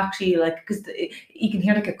 Like, it's actually like, because you can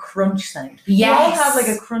hear like a crunch sound. Yes. You all have like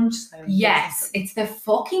a crunch sound. Yes. It's the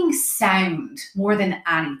fucking sound more than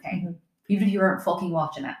anything. Even if you weren't fucking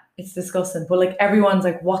watching it. It's disgusting. But like, everyone's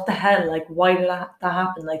like, what the hell? Like, why did that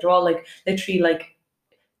happen? Like, they're all like, literally like,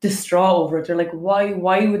 distraught over it. They're like,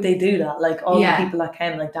 why would they do that? Like all the people that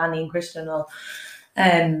came, like Danny and Christian and all.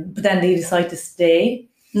 But then they decide to stay.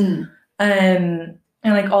 And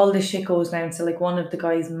like all this shit goes down. So like one of the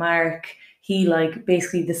guys, Mark, he like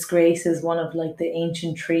basically disgraces one of like the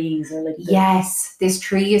ancient trees or like this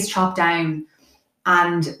tree is chopped down,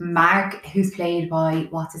 and Mark, who's played by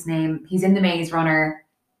what's his name? He's in The Maze Runner.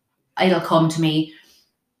 It'll come to me.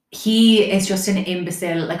 He is just an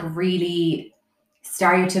imbecile, like really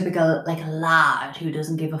stereotypical like lad who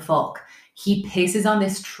doesn't give a fuck. He pisses on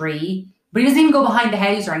this tree, but he doesn't even go behind the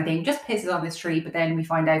house or anything, just pisses on this tree. But then we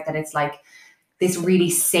find out that it's like this really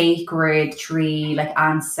sacred tree, like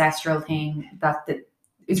ancestral thing that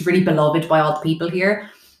is really beloved by all the people here.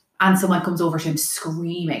 And someone comes over to him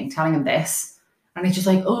screaming, telling him this, and it's just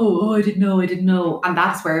like, oh, I didn't know. And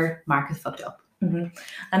that's where Mark is fucked up.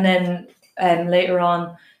 And then later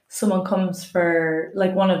on, someone comes for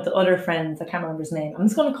like one of the other friends. I can't remember his name. I'm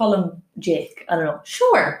just going to call him Jake. I don't know.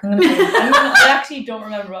 Sure. I actually don't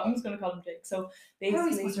remember. I'm just going to call him Jake. So basically, how are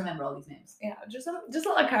we supposed to remember all these names? Yeah, just a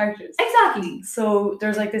lot of characters. Exactly. So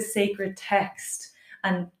there's like this sacred text,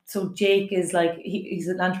 and so Jake is like he's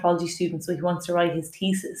an anthropology student, so he wants to write his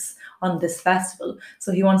thesis on this festival.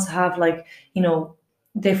 So he wants to have like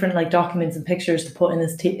different like documents and pictures to put in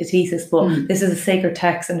his thesis, but this is a sacred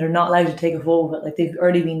text and they're not allowed to take a photo of it. Like they've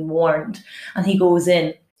already been warned. And he goes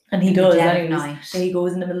in and he does anyways. So he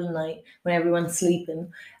goes in the middle of the night when everyone's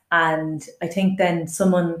sleeping, and I think then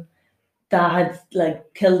someone that had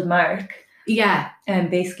like killed Mark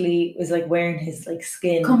and basically was like wearing his like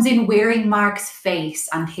skin, comes in wearing Mark's face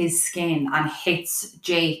and his skin and hits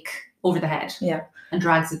Jake over the head and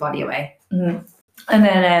drags his body away. And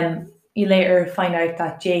then you later find out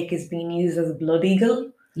that Jake is being used as a blood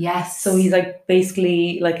eagle. Yes. So he's like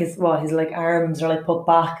basically like his like arms are like put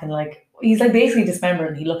back and like he's like basically dismembered,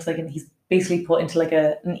 and he looks like he's basically put into like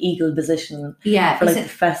an eagle position. Yeah. For like the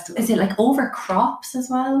festival. Is it like over crops as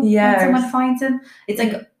well? Yeah. When someone finds him. It's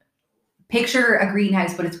like picture a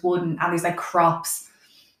greenhouse, but it's wooden, and there's like crops.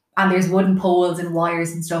 And there's wooden poles and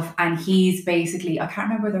wires and stuff. And he's basically, I can't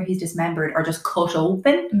remember whether he's dismembered or just cut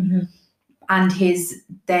open. And his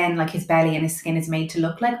belly and his skin is made to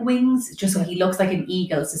look like wings, just so he looks like an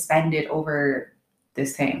eagle suspended over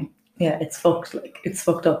this thing. Yeah, it's fucked. Like it's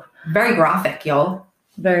fucked up. Very graphic, y'all.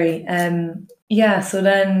 Very. So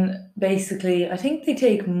then basically, I think they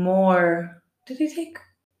take more. Did they take?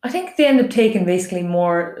 I think they end up taking basically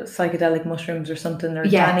more psychedelic mushrooms or something. Or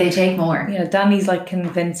Danny, they take more. Yeah, Danny's like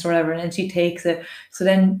convinced or whatever, and then she takes it. So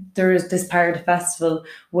then there is this part of the festival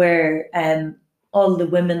where all the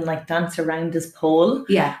women like dance around this pole.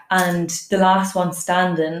 Yeah. And the last one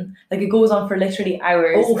standing, like it goes on for literally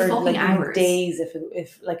hours. Oh, fucking like hours. Days.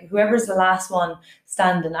 If like whoever's the last one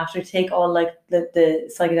standing after they take all like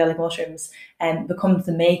the psychedelic mushrooms and becomes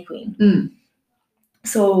the May Queen.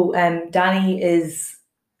 So Danny is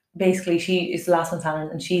basically, she is the last one standing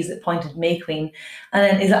and she's appointed May Queen. And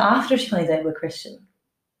then is it after she finds out with Christian?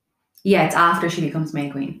 Yeah, it's after she becomes May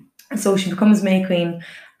Queen. So she becomes May Queen,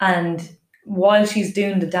 and while she's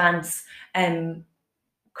doing the dance,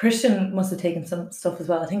 Christian must have taken some stuff as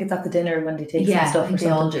well. I think it's at the dinner when they take some stuff. Yeah, they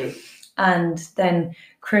all do. And then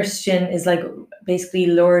Christian is like basically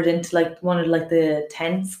lured into like one of like the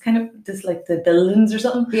tents, kind of this like the buildings or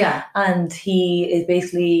something. Yeah. And he is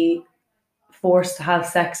basically forced to have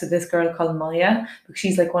sex with this girl called Maya, because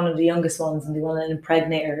she's like one of the youngest ones and they want to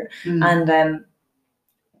impregnate her. And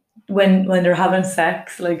when they're having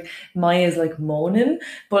sex, like Maya's like moaning,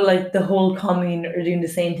 but like the whole commune are doing the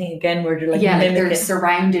same thing again, where they're like mimicking. They're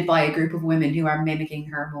surrounded by a group of women who are mimicking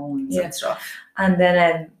her moans and stuff. And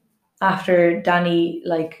then after Danny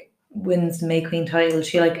like wins the May Queen title,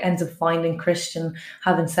 she like ends up finding Christian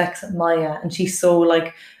having sex with Maya, and she's so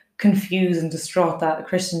like confused and distraught that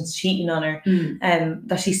Christian's cheating on her,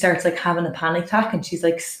 that she starts like having a panic attack, and she's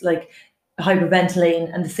like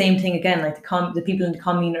hyperventilating. And the same thing again, like the people in the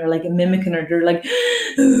commune are like mimicking her. They're like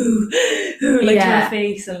like to her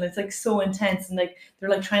face, and it's like so intense, and like they're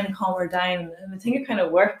like trying to calm her down, and I think it kind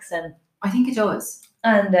of works. And I think it does.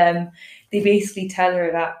 And they basically tell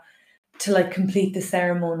her that to like complete the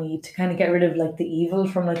ceremony, to kind of get rid of like the evil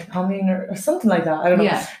from like the commune or something like that, I don't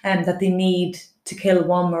know, and that they need to kill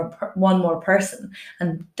one more person,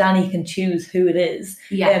 and Danny can choose who it is,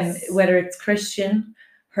 whether it's Christian,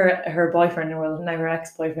 her boyfriend, or now her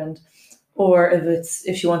ex-boyfriend, or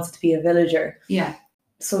if she wants it to be a villager.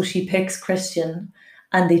 So she picks Christian,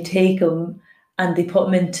 and they take him and they put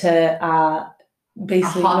him into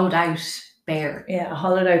basically a hollowed out bear. A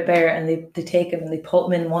hollowed out bear, and they take him and they put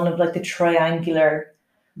him in one of like the triangular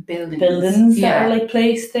buildings that are like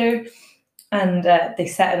placed there, and they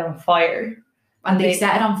set it on fire. And they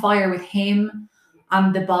set it on fire with him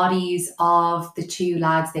and the bodies of the 2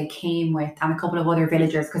 lads they came with and a couple of other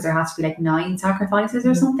villagers, because there has to be like 9 sacrifices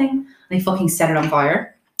or something. And they fucking set it on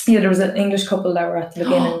fire. Yeah, there was an English couple that were at the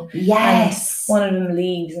beginning. Yes. And one of them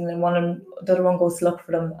leaves, and then the other one goes to look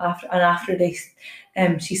for them. After they,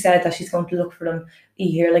 she said that she's going to look for them, you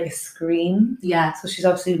hear like a scream. Yeah. So she's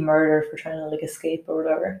obviously murdered for trying to like escape or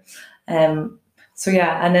whatever. So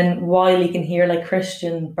yeah, and then while you can hear like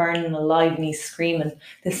Christian burning alive and he's screaming,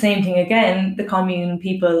 the same thing again, the commune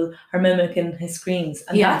people are mimicking his screams.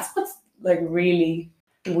 And that's what's like really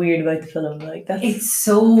weird about the film. Like it's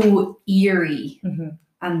so eerie.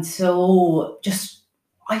 And so just,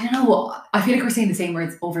 I don't know, I feel like we're saying the same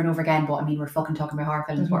words over and over again, but I mean, we're fucking talking about horror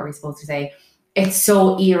films. What are we supposed to say? It's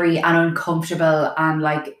so eerie and uncomfortable, and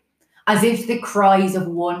like as if the cries of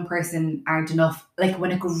one person aren't enough. Like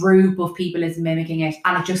when a group of people is mimicking it,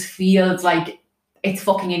 and it just feels like it's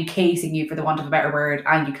fucking encasing you, for the want of a better word,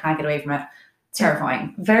 and you can't get away from it. It's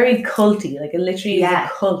terrifying. Very culty, like it literally is a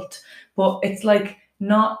cult, but it's like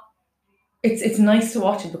not. It's nice to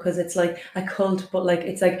watch it because it's like a cult, but like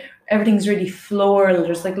it's like everything's really floral.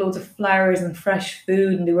 There's like loads of flowers and fresh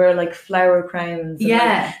food, and they wear like flower crowns and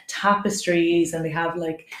like tapestries, and they have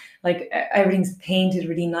like everything's painted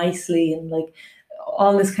really nicely, and like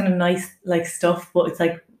all this kind of nice like stuff, but it's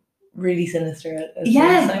like really sinister at the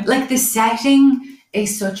same time. Like the setting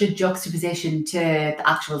is such a juxtaposition to the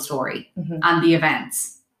actual story and the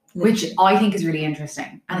events, which I think is really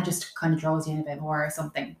interesting, and it just kind of draws you in a bit more or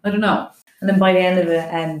something. I don't know. And then by the end of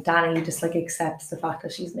it, Danny just like accepts the fact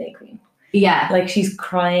that she's May Queen. Yeah. Like she's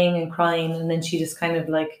crying, and then she just kind of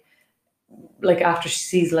like after she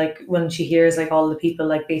sees like when she hears like all the people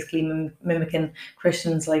like basically mimicking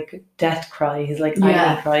Christian's like death cry, his like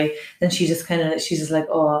agony cry, then she's just like,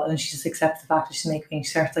 oh, and she just accepts the fact that she's May Queen. She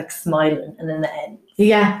starts like smiling, and then it ends.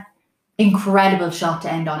 Yeah. Incredible shot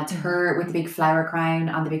to end on. It's her with the big flower crown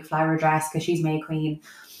and the big flower dress, because she's May Queen.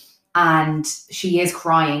 And she is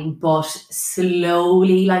crying, but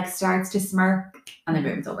slowly like starts to smirk, and then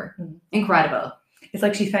boom, it's over. Incredible. It's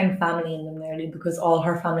like she found family in them nearly, because all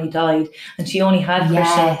her family died, and she only had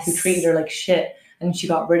Christian, who treated her like shit, and she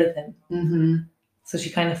got rid of him. So she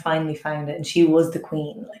kind of finally found it, and she was the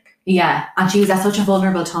queen. And she was at such a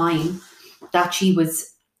vulnerable time that she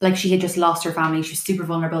was like, she had just lost her family. She was super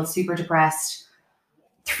vulnerable, super depressed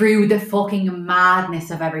through the fucking madness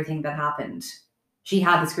of everything that happened. She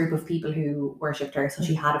had this group of people who worshipped her, so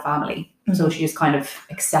she had a family. So she just kind of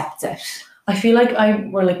accepts it. I feel like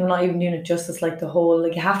we're not even doing it justice. Like the whole,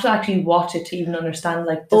 like you have to actually watch it to even understand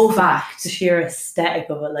like the sheer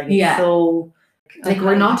aesthetic of it. Like it's so like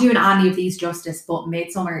we're not doing any of these justice, but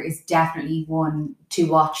Midsommar is definitely one to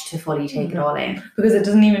watch to fully take it all in, because it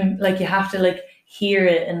doesn't even like, you have to like hear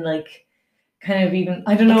it and like kind of even,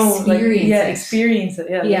 I don't know, experience it.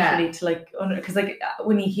 Literally to like, because like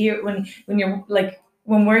when you hear, when you're like,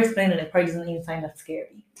 when we're explaining it probably doesn't even sound that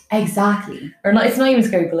scary. Exactly. Or not, it's not even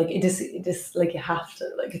scary, but like it just like you have to,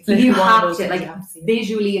 like it's you have to, like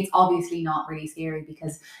visually it's obviously not really scary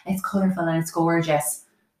because it's colourful and it's gorgeous,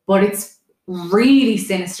 but it's really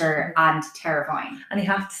sinister and terrifying. And you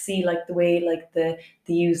have to see like the way like they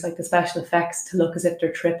use like the special effects to look as if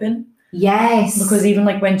they're tripping. Yes. Because even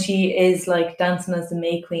like when she is like dancing as the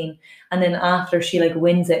May Queen, and then after she like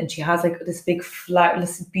wins it, and she has like this big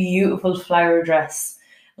this beautiful flower dress,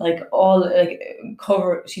 like all like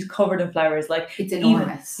she's covered in flowers, like it's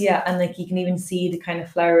enormous. And like you can even see the kind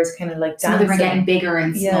of flowers kind of like dancing. Some of them are getting bigger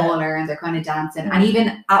and smaller, and they're kind of dancing. And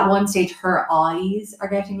even at one stage her eyes are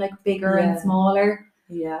getting like bigger and smaller.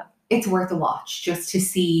 It's worth a watch just to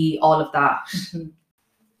see all of that.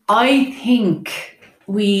 I think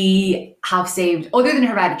we have saved, other than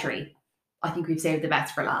Hereditary, I think we've saved the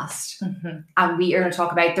best for last. Mm-hmm. And we are going to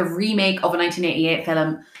talk about the remake of a 1988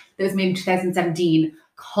 film that was made in 2017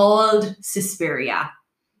 called Suspiria.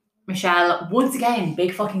 Michelle, once again,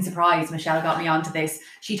 big fucking surprise, Michelle got me onto this.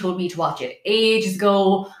 She told me to watch it ages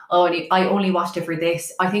ago. I only watched it for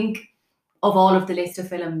this. I think of all of the list of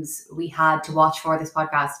films we had to watch for this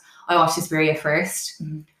podcast, I watched Suspiria first.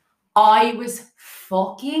 Mm-hmm. I was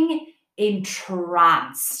fucking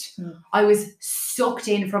entranced. Mm. I was sucked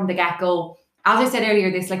in from the get-go. As I said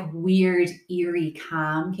earlier, this like weird, eerie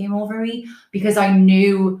calm came over me because I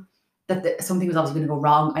knew that something was obviously going to go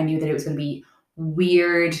wrong. I knew that it was going to be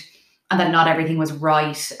weird and that not everything was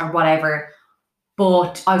right or whatever.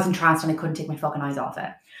 But I was entranced and I couldn't take my fucking eyes off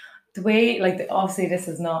it. The way, like, obviously this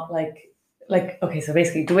is not like, okay, so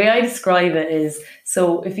basically the way I describe it is,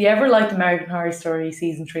 so if you ever liked American Horror Story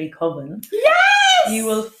Season 3 Coven, Yes! you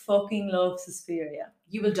will fucking love Suspiria.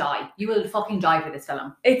 You will die. You will fucking die for this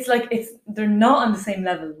film. It's like, they're not on the same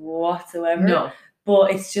level whatsoever. No.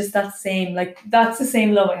 But it's just that same, like, that's the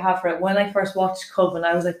same love I have for it. When I first watched Coven,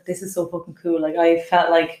 I was like, this is so fucking cool. Like, I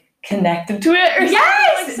felt like connected to it. Or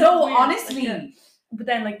yes! like, So weird. honestly. Like, yeah. But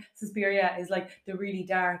then, like, Suspiria is like the really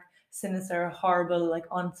dark, sinister, horrible, like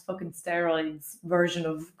on fucking steroids version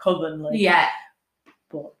of Coven. Like, yeah.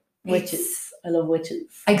 But witches. I love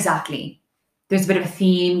witches. Exactly. There's a bit of a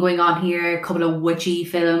theme going on here, a couple of witchy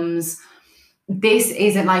films. This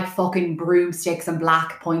isn't like fucking broomsticks and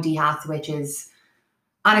black pointy hats witches.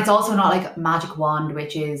 And it's also not like magic wand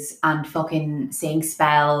witches and fucking saying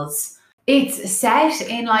spells. It's set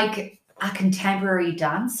in like a contemporary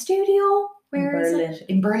dance studio. Where is it?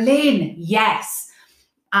 In Berlin, yes.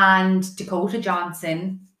 And Dakota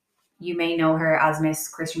Johnson, you may know her as Miss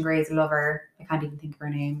Christian Grey's lover. I can't even think of her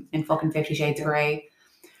name in fucking 50 Shades of Grey.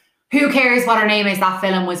 Who cares what her name is? That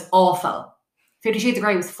film was awful. 50 Shades of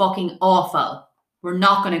Grey was fucking awful. We're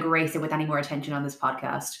not going to grace it with any more attention on this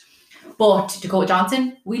podcast. But Dakota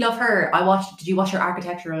Johnson, we love her. Did you watch her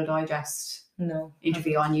Architectural Digest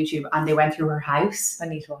interview on YouTube? And they went through her house. I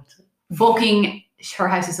need to watch it. Fucking, her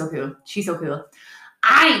house is so cool. She's so cool.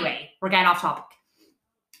 Anyway, we're getting off topic.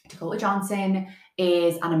 Dakota Johnson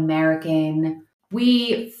is an American.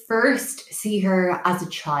 We first see her as a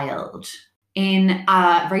child in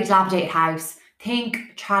a very dilapidated house. Think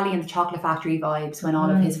Charlie and the Chocolate Factory vibes when all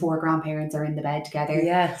of his 4 grandparents are in the bed together.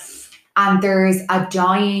 Yes. And there's a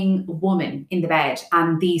dying woman in the bed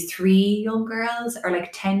and these 3 young girls are like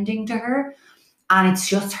tending to her and it's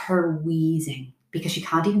just her wheezing because she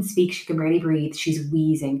can't even speak. She can barely breathe. She's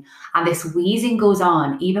wheezing. And this wheezing goes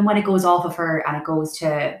on even when it goes off of her and it goes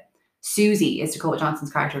to Susie, is Dakota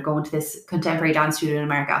Johnson's character, going to this contemporary dance studio in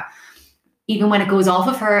America. Even when it goes off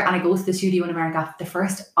of her and it goes to the studio in America, the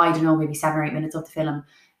first, I don't know, maybe 7 or 8 minutes of the film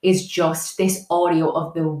is just this audio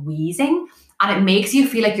of the wheezing. And it makes you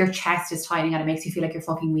feel like your chest is tightening and it makes you feel like you're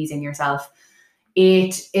fucking wheezing yourself.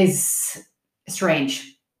 It is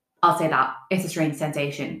strange. I'll say that. It's a strange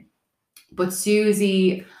sensation. But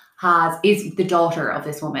Susie is the daughter of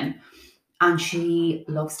this woman and she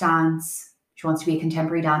loves dance. She wants to be a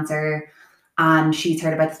contemporary dancer and she's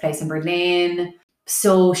heard about this place in Berlin.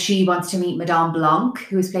 So she wants to meet Madame Blanc,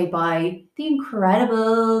 who is played by the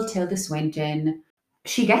incredible Tilda Swinton.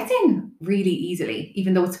 She gets in really easily,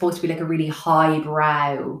 even though it's supposed to be like a really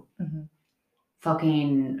highbrow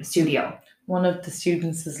fucking studio. One of the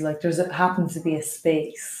students is like, happens to be a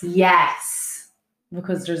space. Yes.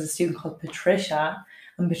 Because there's a student called Patricia,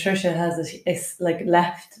 and Patricia has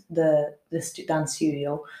left the dance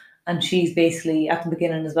studio, and she's basically at the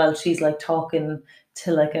beginning as well. She's like talking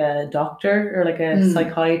to like a doctor or like a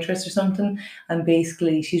psychiatrist or something, and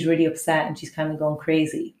basically she's really upset and she's kind of going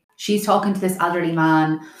crazy. She's talking to this elderly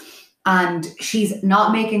man and she's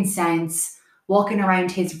not making sense, walking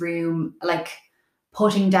around his room, like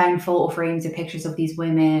putting down photo frames of pictures of these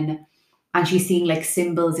women. And she's seeing like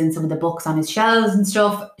symbols in some of the books on his shelves and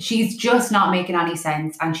stuff. She's just not making any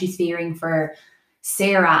sense. And she's fearing for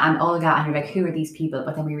Sarah and Olga. And you're like, who are these people?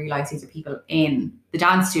 But then we realize these are people in the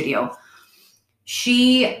dance studio.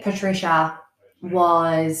 Patricia,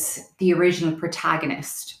 was the original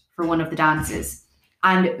protagonist for one of the dances.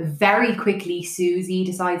 And very quickly, Susie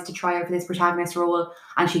decides to try out for this protagonist role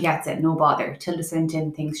and she gets it, no bother. Tilda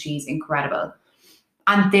Swinton thinks she's incredible.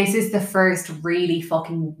 And this is the first really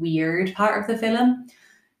fucking weird part of the film.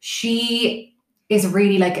 She is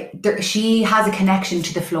really like, she has a connection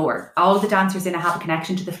to the floor. All the dancers in it have a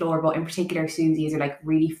connection to the floor, but in particular, Susie is like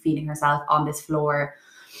really feeling herself on this floor,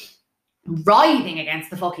 writhing against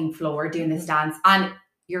the fucking floor, doing this dance, and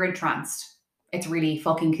you're entranced. It's really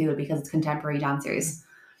fucking cool because it's contemporary dancers.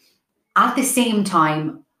 At the same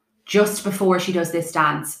time, just before she does this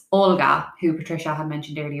dance, Olga, who Patricia had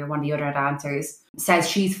mentioned earlier, one of the other dancers, says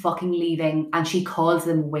she's fucking leaving, and she calls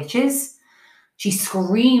them witches. She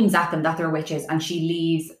screams at them that they're witches, and she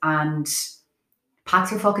leaves and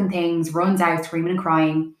packs her fucking things, runs out screaming and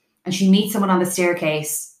crying, and she meets someone on the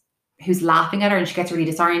staircase who's laughing at her, and she gets really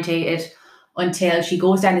disorientated until she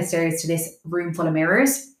goes down the stairs to this room full of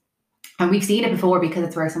mirrors. And we've seen it before because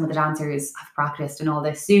it's where some of the dancers have practiced and all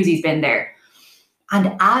this. Susie's been there.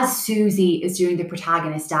 And as Susie is doing the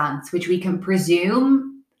protagonist dance, which we can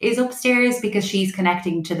presume is upstairs because she's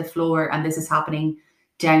connecting to the floor and this is happening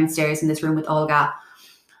downstairs in this room with Olga,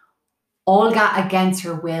 Olga, against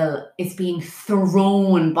her will, is being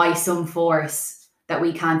thrown by some force that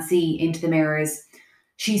we can't see into the mirrors.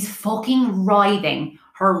 She's fucking writhing.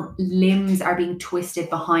 Her limbs are being twisted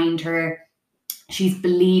behind her. She's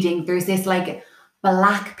bleeding. There's this like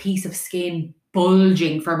black piece of skin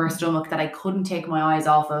bulging from her stomach that I couldn't take my eyes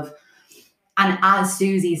off of. And as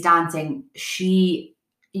Susie's dancing, we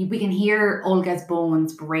can hear Olga's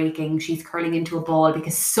bones breaking. She's curling into a ball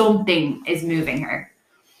because something is moving her.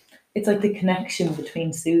 It's like the connection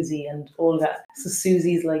between Susie and Olga. So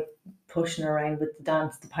Susie's like pushing her around with the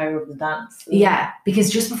dance, the power of the dance. Yeah, because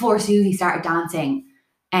just before Susie started dancing,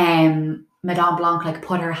 Madame Blanc like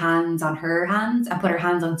put her hands on her hands and put her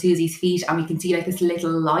hands on Susie's feet, and we can see like this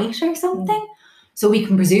little light or something. So we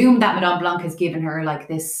can presume that Madame Blanc has given her like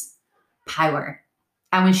this power.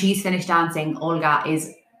 And when she's finished dancing, Olga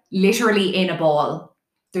is literally in a ball.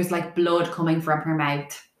 There's like blood coming from her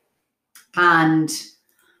mouth. And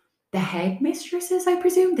the headmistresses, I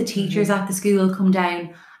presume, the teachers at the school come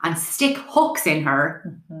down and stick hooks in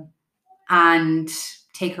her and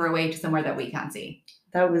take her away to somewhere that we can't see.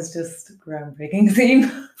 That was just a groundbreaking scene.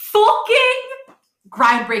 Fucking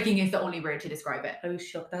groundbreaking is the only word to describe it. I was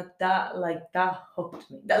shocked. That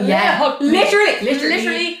hooked me. That hooked me.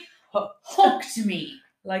 Literally hooked me.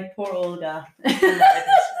 Like poor Olga.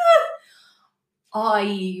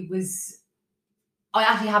 I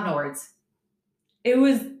actually have no words. It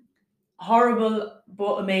was horrible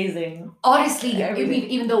but amazing. Honestly,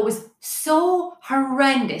 even though it was so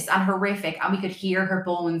horrendous and horrific, and we could hear her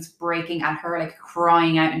bones breaking and her like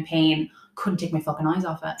crying out in pain, couldn't take my fucking eyes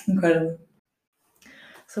off it. Incredible.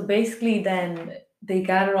 So basically then they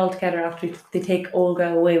gather all together after they take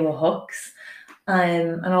Olga away with hooks,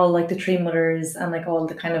 and all like the three mothers and like all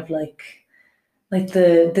the kind of like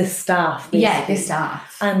the staff. Basically. Yeah, the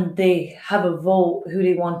staff. And they have a vote who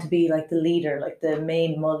they want to be like the leader, like the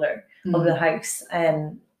main mother of the house.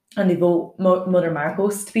 And they vote Mother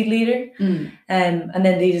Marcos to be leader. And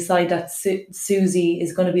then they decide that Susie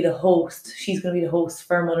is going to be the host. She's going to be the host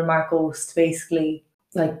for Mother Marcos to basically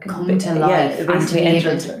like come to life and to be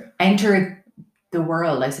able to enter the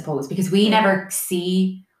world, I suppose, because we never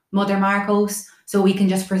see Mother Marcos, so we can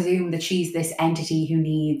just presume that she's this entity who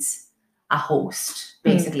needs a host,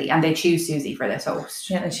 basically, and they choose Susie for this host.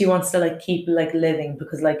 Yeah, and she wants to like keep like living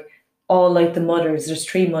because like all like the mothers, there's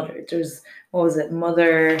three mothers. There's There's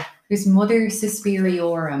Mother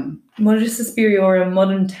Suspiriorum, Mother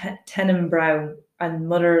Tenenbaum, and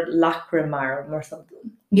Mother Lacrimarum or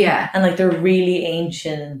something. Yeah. And like they're really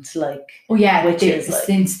ancient, like witches.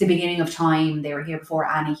 Since the beginning of time, they were here before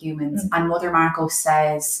any humans. And Mother Marcos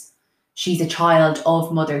says she's a child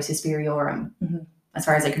of Mother Suspiriorum, as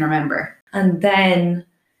far as I can remember. And then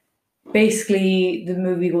basically the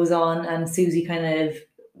movie goes on and Susie kind of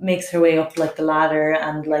makes her way up like the ladder,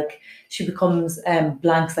 and like she becomes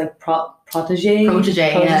Blanc's like protege,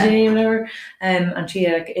 whatever. And she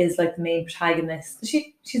like is like the main protagonist.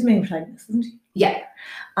 She's the main protagonist, isn't she? Yeah.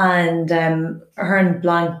 And her and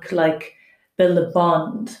Blanc like build a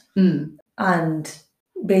bond. And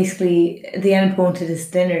basically they end up going to this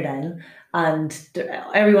dinner then, and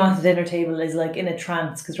everyone at the dinner table is like in a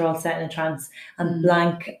trance because they're all set in a trance, and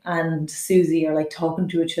Blanc and Susie are like talking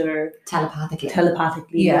to each other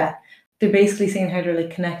telepathically. Yeah. They're basically saying how they're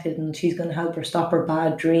like connected, and she's going to help her stop her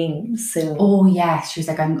bad dreams soon. Oh yes, she's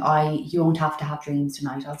like, you won't have to have dreams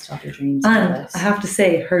tonight. I'll stop your dreams. And I have to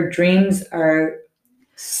say, her dreams are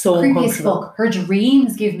so creepy as fuck. Her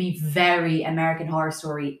dreams give me very American Horror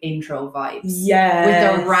Story intro vibes.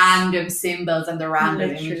 Yeah, with the random symbols and the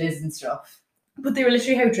random images and stuff. But they were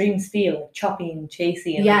literally how dreams feel, like choppy and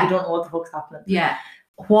chasey, and you don't know what the fuck's happening. Yeah.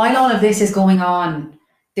 While all of this is going on,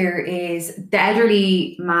 there is the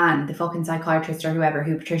elderly man, the fucking psychiatrist or whoever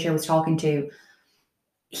who Patricia was talking to.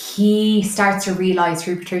 He starts to realise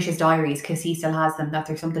through Patricia's diaries, because he still has them, that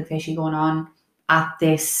there's something fishy going on at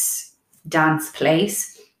this dance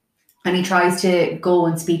place. And he tries to go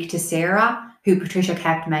and speak to Sarah, who Patricia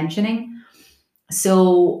kept mentioning.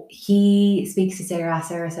 So he speaks to Sarah.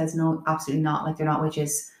 Sarah says, no, absolutely not. Like, they're not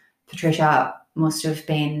witches. Patricia must have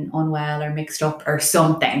been unwell or mixed up or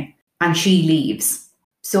something, and she leaves.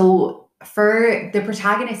 So for the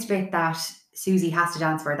protagonist bit that Susie has to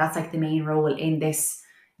dance for, that's like the main role in this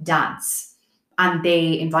dance. And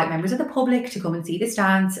they invite members of the public to come and see this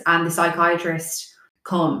dance, and the psychiatrist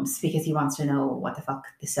comes because he wants to know what the fuck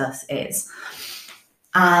the sus is.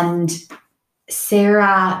 And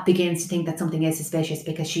Sarah begins to think that something is suspicious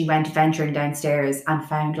because she went venturing downstairs and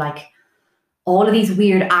found like all of these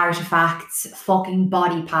weird artifacts, fucking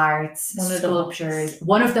body parts, sculptures,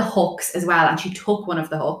 one of the hooks as well. And she took one of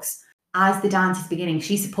the hooks. As the dance is beginning,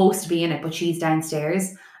 she's supposed to be in it, but she's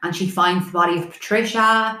downstairs, and she finds the body of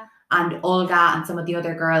Patricia and Olga and some of the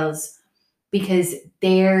other girls, because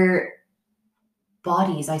their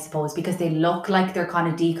bodies, I suppose, because they look like they're kind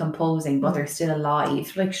of decomposing, but they're still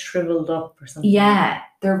alive. Like shriveled up or something. Yeah,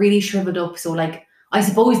 they're really shriveled up. So like, I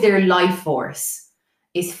suppose their life force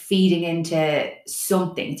is feeding into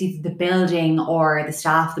something. It's either the building or the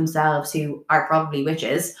staff themselves, who are probably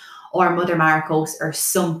witches, or Mother Marcos or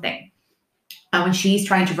something. And when she's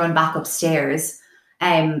trying to run back upstairs,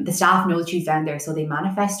 the staff knows she's down there, so they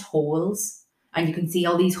manifest holes, and you can see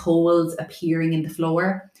all these holes appearing in the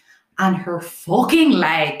floor. And her fucking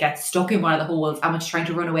leg gets stuck in one of the holes, and when she's trying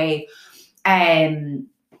to run away, the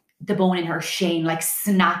bone in her shin like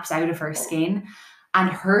snaps out of her skin, and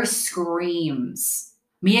her screams,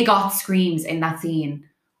 Mia Goth's screams in that scene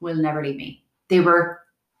will never leave me. They were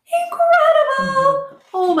incredible.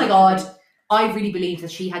 Oh my God. I really believed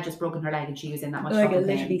that she had just broken her leg and she was in that much like fucking it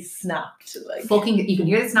pain. literally snapped. Like fucking, you can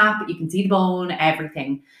hear the snap, you can see the bone,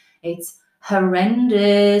 everything. It's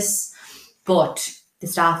horrendous. But the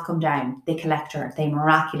staff come down, they collect her, they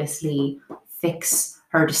miraculously fix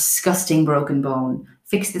her disgusting broken bone,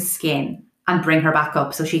 fix the skin, and bring her back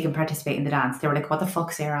up so she can participate in the dance. They were like, what the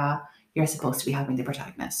fuck, Sarah? You're supposed to be helping the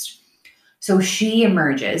protagonist. So she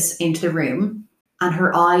emerges into the room, and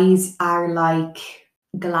her eyes are like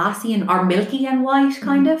glassy and or milky and white,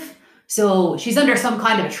 kind of. So she's under some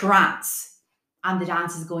kind of a trance, and the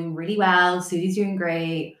dance is going really well. Susie's doing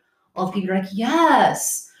great. All the people are like,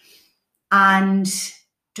 yes. And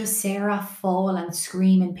does Sarah fall and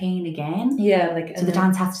scream in pain again? Yeah, like so the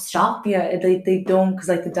dance has to stop. Yeah, they don't, because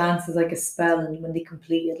like the dance is like a spell, and when they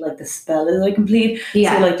complete it, like the spell is like complete.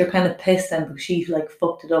 Yeah. So like they're kind of pissed then because she like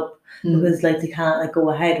fucked it up because like they can't like go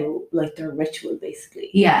ahead with like their ritual basically.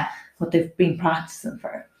 Yeah. What they've been practicing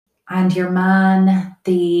for. And your man,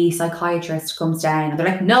 the psychiatrist, comes down, and they're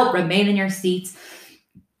like, no, remain in your seats.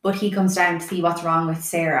 But he comes down to see what's wrong with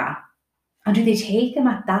Sarah. And do they take him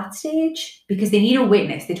at that stage? Because they need a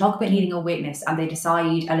witness. They talk about needing a witness, and they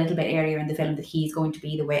decide a little bit earlier in the film that he's going to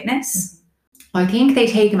be the witness. I think they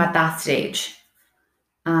take him at that stage.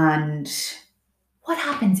 And what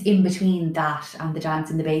happens in between that and the dance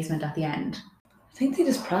in the basement at the end? I think they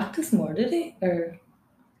just practice more, did they? Or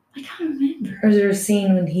I can't remember. Or is there a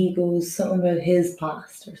scene when he goes something about his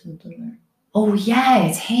past or something? Oh yeah,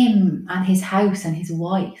 it's him and his house and his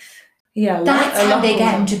wife. Yeah, that's how they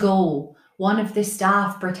get him to go. One of the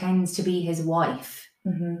staff pretends to be his wife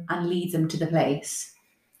and leads him to the place.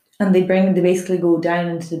 And they basically go down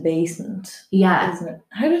into the basement. Yeah. Isn't it?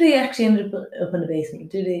 How do they actually end up in the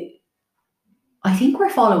basement? Do they? I think we're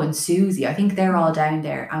following Susie. I think they're all down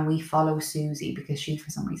there, and we follow Susie because she, for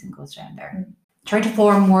some reason, goes down there. Trying to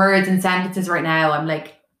form words and sentences right now. I'm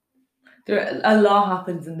like, a lot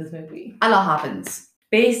happens in this movie. A lot happens.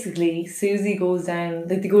 Basically, Susie goes down,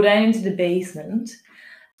 like they go down into the basement,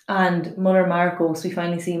 and Mother Marcos, we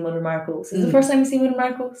finally see Mother Marcos. Is it the first time we see Mother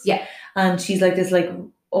Marcos? Yeah. And she's like this like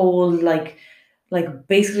old, like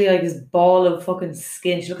basically like this ball of fucking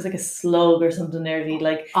skin. She looks like a slug or something nearly,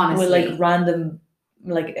 like honestly, with like random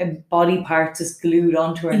like body parts just glued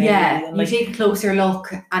onto her. Yeah, and, like, you take a closer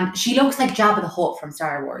look, and she looks like Jabba the Hutt from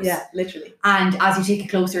Star Wars. Yeah, literally. And as you take a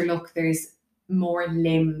closer look, there's more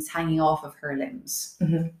limbs hanging off of her limbs.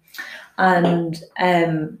 And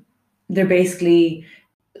they're basically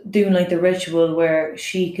doing like the ritual where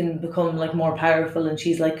she can become like more powerful, and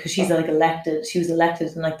she's like, because she's like elected, she was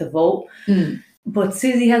elected in like the vote. But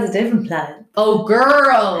Susie has a different plan. Oh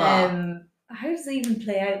girl! How does it even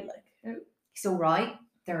play out? Like, so right,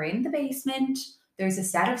 they're in the basement. There's a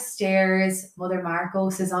set of stairs. Mother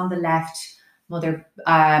Marcos is on the left. Mother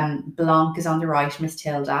Blanc is on the right, Miss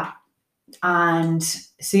Tilda. And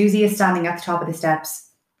Susie is standing at the top of the steps.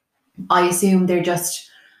 I assume they're just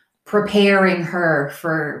preparing her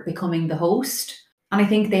for becoming the host. And I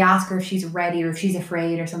think they ask her if she's ready or if she's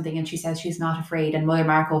afraid or something, and she says she's not afraid. And Mother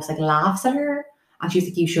Marcos like laughs at her, and she's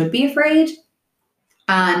like, you should be afraid.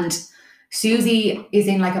 And Susie is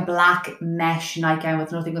in like a black mesh nightgown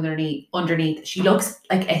with nothing underneath. She looks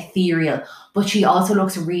like ethereal, but she also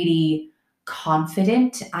looks really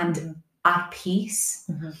confident and at peace.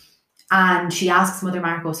 And she asks Mother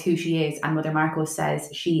Marcos who she is, and Mother Marcos says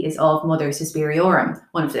she is of Mother Suspiriorum,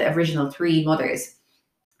 one of the original 3 mothers.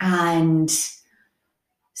 And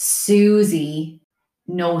Susie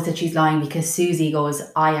knows that she's lying because Susie goes,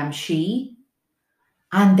 I am she.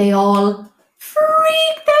 And they all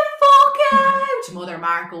freak the fuck out. Mother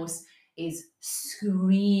Marcos is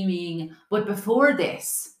screaming. But before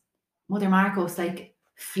this, Mother Marcos like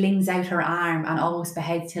flings out her arm and almost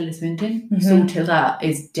beheads Tilda Swinton. So Tilda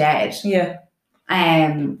is dead. Yeah.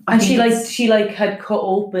 And she had cut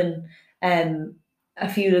open a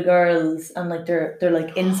few of the girls, and like their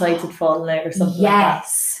like insides had fallen out or something.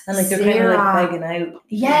 Yes. Like that. And like they're kind of like begging out.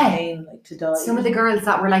 Yeah. Pain, like to die. Some of the girls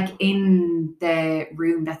that were like in the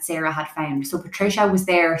room that Sarah had found. So Patricia was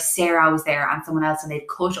there, Sarah was there, and someone else, and they'd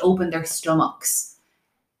cut open their stomachs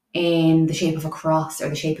in the shape of a cross or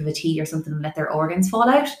the shape of a T or something and let their organs fall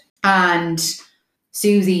out. And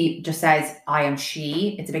Susie just says, I am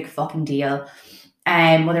she. It's a big fucking deal.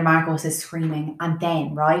 Mother Marcos is screaming. And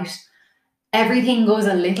then, right, everything goes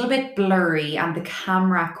a little bit blurry and the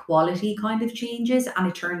camera quality kind of changes and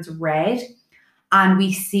it turns red. And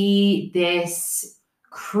we see this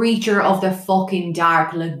creature of the fucking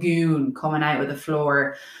dark lagoon coming out of the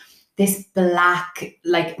floor. This black,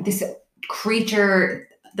 like this creature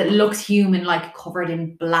that looks human, like covered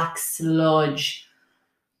in black sludge.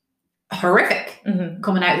 Horrific.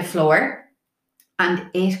 Coming out of the floor. And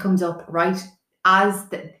it comes up right as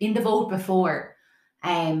in the vote before. They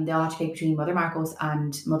all had to pick between Mother Marcos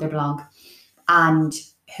and Mother Blanc. And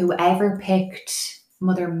whoever picked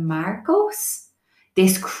Mother Marcos,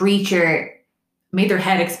 this creature made their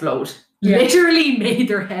head explode. Yeah. Literally made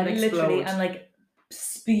their head explode. Literally, and like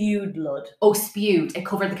spewed blood. Oh, spewed. It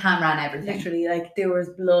covered the camera and everything. Literally, like there was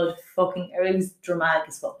blood fucking, it was dramatic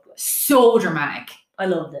as fuck. So dramatic. I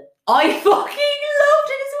loved it. I fucking loved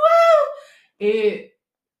it as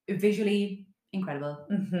well. Visually incredible.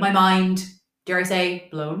 My mind, dare I say,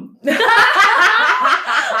 blown. Oh my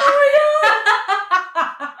god.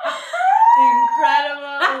 Incredible.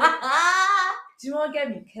 Do you know what gave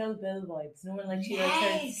me Kill Bill vibes? No one like she like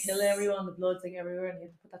started to kill everyone, the blood's like everywhere, and you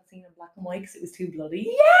had to put that scene in black and white because it was too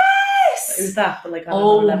bloody. Yes! It was that, but like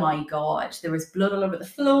oh my god. There was blood all over the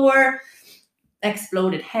floor,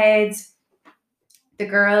 exploded heads. The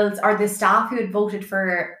girls, or the staff who had voted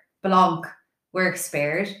for Blanc, were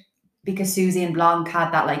spared because Susie and Blanc had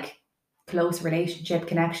that like close relationship,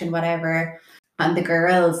 connection, whatever. And the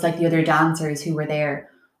girls, like the other dancers who were there,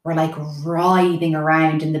 were like writhing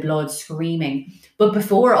around in the blood, screaming. But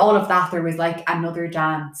before all of that, there was like another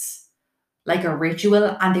dance, like a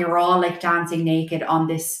ritual, and they were all like dancing naked on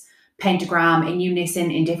this pentagram in unison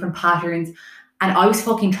in different patterns. And I was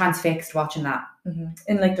fucking transfixed watching that.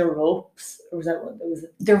 In like the ropes, or was that one? Was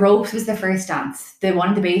it? The ropes was the first dance. The one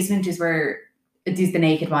in the basement is where it is the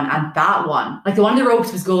naked one, and that one, like the one in the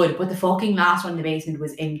ropes was good, but the fucking last one in the basement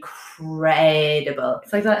was incredible.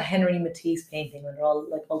 It's like that Henry Matisse painting when they're all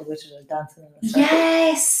like all the witches are dancing in the circle.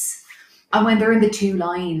 Yes. And when they're in the 2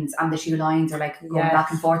 lines and the 2 lines are like going back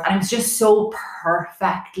and forth, and it was just so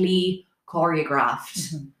perfectly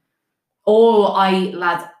choreographed. Oh,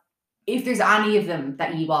 lads, if there's any of them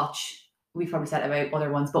that you watch, we've probably said about other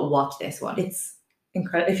ones, but watch this one. It's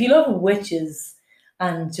incredible. If you love witches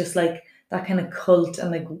and just like that kind of cult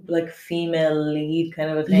and like female lead kind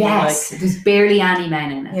of a thing. Yes, like, there's barely any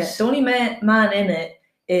men in it. Yeah, the only man in it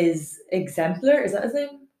is Exemplar. Is that his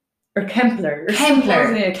name? Or Kempler.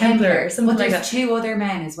 Kempler. Something but like there's that. 2 other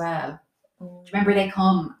men as well. Do you remember they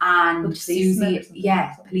come and Susie,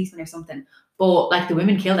 policemen or something. But like the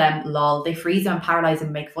women kill them, lol. They freeze them, paralyze them,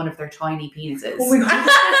 and make fun of their tiny penises. Oh my god.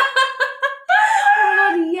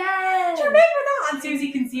 Oh yeah. Do you remember that? And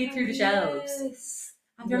Susie can see it through the shelves. Yes.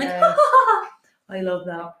 And you're like, I love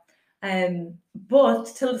that. But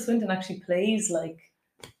Tilda Swinton actually plays like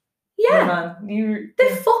yeah.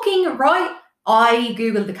 The fucking right. I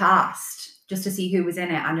googled the cast just to see who was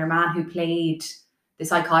in it, and your man who played the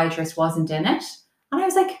psychiatrist wasn't in it. And I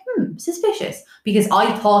was like, suspicious. Because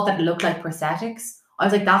I thought that it looked like prosthetics. I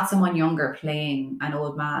was like, that's someone younger playing an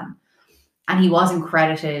old man. And he wasn't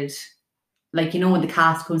credited. Like, you know, when the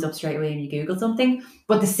cast comes up straight away and you Google something.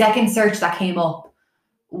 But the second search that came up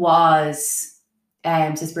was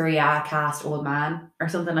Suspiria cast old man or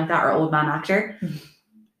something like that, or old man actor.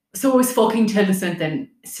 So it was fucking Tilda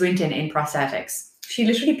Swinton in prosthetics. She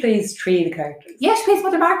literally plays 3 of the characters. Yeah, she plays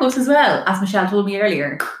Mother Marcos as well, as Michelle told me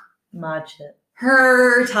earlier. Mad shit.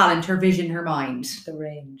 her talent, her vision, her mind, The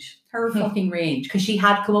range. her fucking range. Because she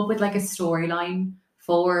had come up with like a storyline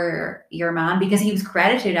for Your Man, because he was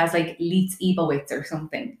credited as like Leitz Ebowitz or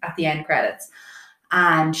something at the end credits.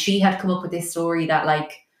 And she had come up with this story that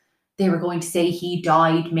like they were going to say he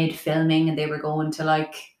died mid-filming and they were going to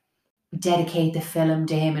like dedicate the film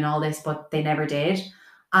to him and all this, but they never did.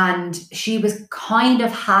 And she was kind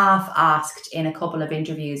of half asked in a couple of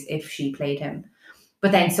interviews if she played him.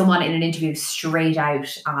 But then someone in an interview straight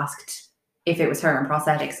out asked if it was her in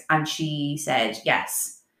prosthetics, and she said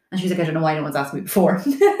yes. And she was like, I don't know why no one's asked me before.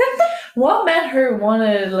 What made her want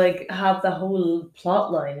to like have the whole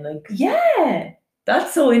plot line? Like, Yeah,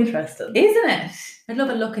 that's so interesting. isn't it? I'd love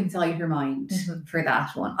a look inside her mind for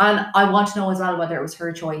that one. And I want to know as well whether it was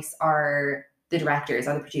her choice or the directors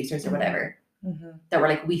or the producers or whatever that were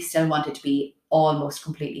like, we still want it to be almost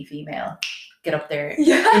completely female. Get up there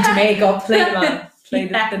into makeup. Play the man. Play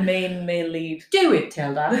Yeah. the main male lead. Do it,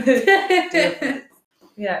 Tilda.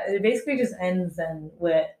 Yeah, it basically just ends then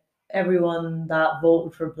with everyone that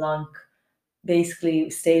voted for Blanc basically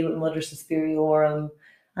stayed with Mother Suspiriorum,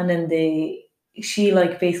 and then she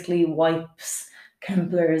like basically wipes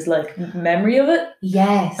Kempler's like memory of it,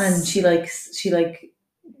 Yes. and she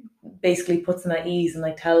basically puts him at ease and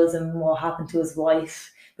like tells him what happened to his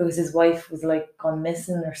wife, because his wife was like gone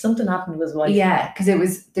missing or something happened to his wife. Yeah, because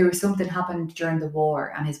there was something happened during the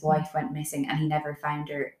war and his wife went missing and he never found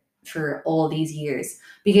her for all these years.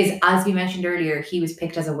 Because as we mentioned earlier, he was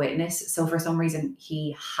picked as a witness. So for some reason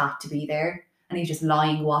he had to be there and he's just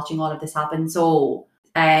lying watching all of this happen. So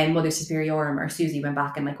Mother Suspiriorum or Susie went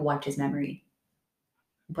back and like wiped his memory,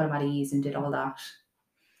 put him at ease and did all that.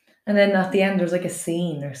 And then at the end there's like a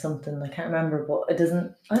scene or something, I can't remember, but I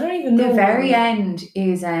don't even know. The very end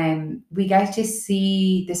is we get to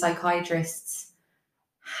see the psychiatrist's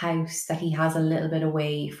house that he has a little bit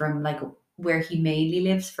away from like where he mainly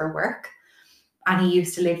lives for work. And he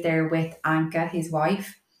used to live there with Anka, his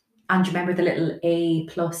wife. And do you remember the little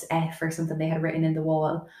A+F or something they had written in the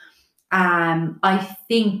wall? I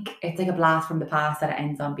think it's like a blast from the past that it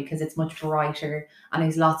ends on, because it's much brighter and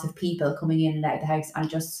there's lots of people coming in and out of the house, and it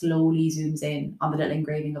just slowly zooms in on the little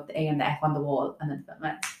engraving of the A and the F on the wall, and then the film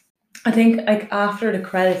ends. I think like after the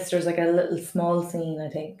credits there's like a little small scene, I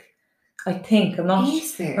think I'm not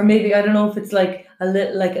Is there? or maybe I don't know if it's like a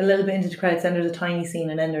little bit into the credits and there's a tiny scene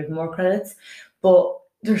and then there's more credits, but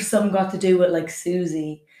there's something got to do with like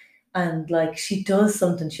Susie. And like she does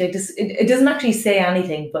something, it doesn't actually say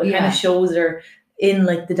anything, but it kind of shows her in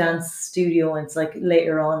like the dance studio, and it's like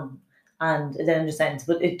later on, and then it just ends.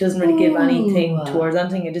 But it doesn't really give anything towards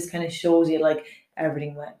anything. It just kind of shows you like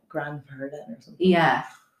everything went grand for her then or something. Yeah,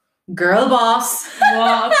 girl boss.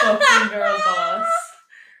 What a fucking girl boss!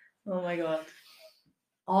 Oh my god.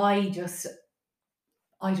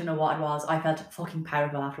 I don't know what it was. I felt fucking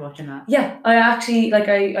powerful after watching that. Yeah, I actually like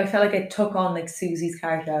I felt like I took on like Susie's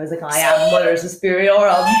character. I was like, I am Mother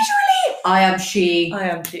Suspiriorum. Literally, I am she. I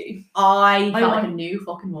am she. I felt like a new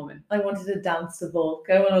fucking woman. I wanted to dance the Volk.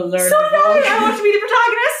 I want to learn So the did Volk. I want to be the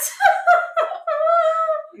protagonist.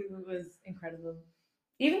 It was incredible.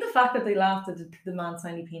 Even the fact that they laughed at the man's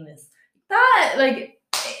tiny penis. That like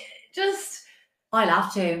just I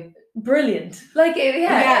laughed too. Brilliant. Like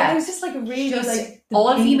it was just like a really Just like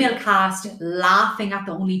all female cast laughing at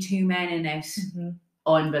the only two men in it.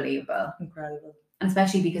 Unbelievable. Incredible. And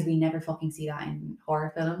especially because we never fucking see that in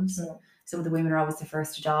horror films. No. Some of the women are always the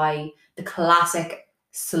first to die. The classic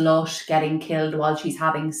slut getting killed while she's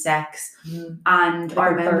having sex. And Like I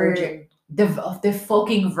a remember virgin. the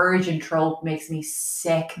fucking virgin trope makes me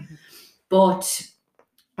sick. But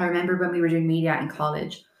I remember when we were doing media in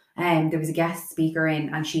college, there was a guest speaker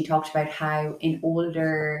in, and she talked about how in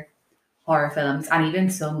older horror films, and even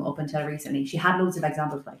some up until recently, she had loads of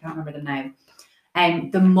examples, but I can't remember them now.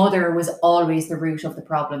 The mother was always the root of the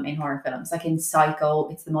problem in horror films. Like in Psycho,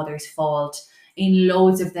 it's the mother's fault. In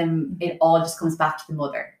loads of them, it all just comes back to the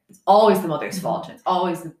mother. It's always the mother's fault. It's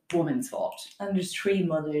always the woman's fault. And there's 3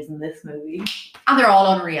 mothers in this movie. And they're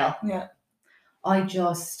all unreal. Yeah. I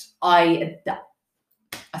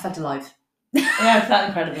felt alive. Yeah, it felt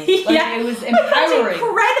incredible. Like, it was empowering.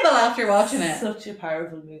 Incredible after watching it. Such a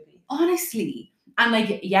powerful movie. Honestly. And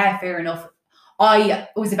like, yeah, fair enough. I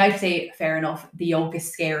was about to say, fair enough, the yolk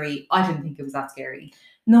is scary. I didn't think it was that scary.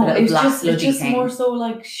 No, The it was black just sludgy thing. more so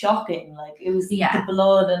like shocking. Like it was Yeah. the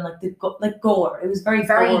blood and like the gore. It was very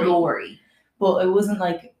gory. but it wasn't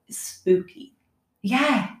like spooky.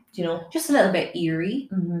 Yeah. Do you know? Just a little bit eerie.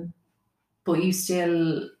 Mm-hmm. But you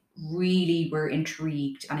still really were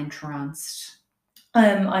intrigued and entranced.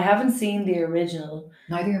 I haven't seen the original.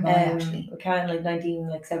 Neither have I actually. Kind of like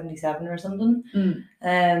 1977 or something.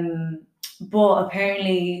 But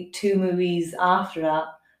apparently 2 movies after that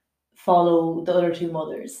follow the other 2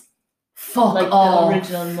 mothers. Fuck Like off. the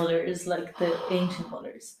original mothers, like the ancient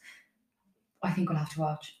mothers. I think we'll have to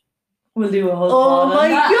watch. We'll do a whole Oh pod on my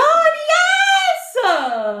that. god,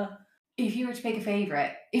 yes! If you were to pick a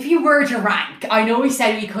favourite, if you were to rank, I know we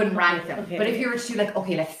said we couldn't rank them, Okay. but if you were to do like,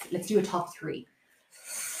 okay, let's do a top 3.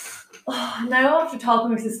 Oh, now after talking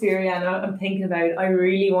with Suspiria, now I'm thinking about it, I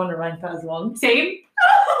really want to rank that as 1. Same.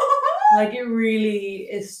 Like it really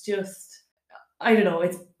is just, I don't know,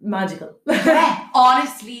 it's magical. Yeah,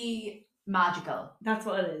 honestly, magical. That's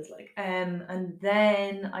what it is like. And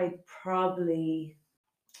then I'd probably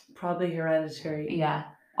Hereditary. Yeah,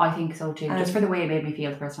 I think so too. Just for the way it made me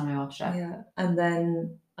feel the first time I watched it. Yeah, and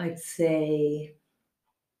then I'd say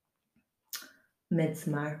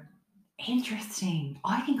Midsommar. Interesting.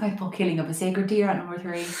 I think I put Killing of a Sacred Deer at number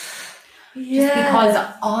 3. Yeah. Just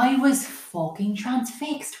because I was fucking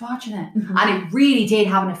transfixed watching it. Mhm. And it really did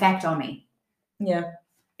have an effect on me. Yeah.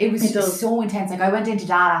 It was It does. so intense. Like I went into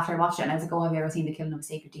Dad after I watched it and I was like, oh, have you ever seen The Killing of a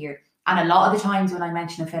Sacred Deer? And a lot of the times when I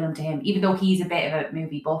mention a film to him, even though he's a bit of a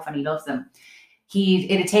movie buff and he loves them,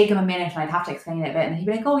 it'd take him a minute and I'd have to explain it a bit. And he'd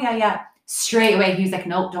be like, oh yeah. Straight away, he was like,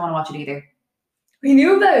 nope, don't want to watch it either. He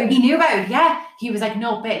knew about it. He knew about it, yeah. He was like,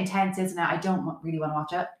 no, bit intense, isn't it? I don't really want to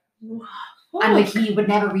watch it. Fuck. And like he would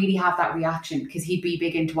never really have that reaction because he'd be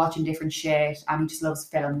big into watching different shit and he just loves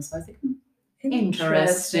films. So I was like,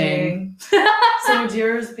 interesting. So would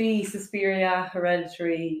yours be Suspiria,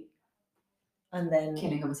 Hereditary, and then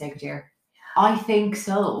Killing of a Sacred Deer? I think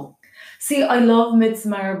so. See, I love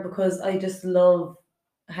Midsommar because I just love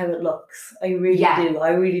how it looks. I really do.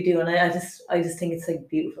 I really do, and I just think it's like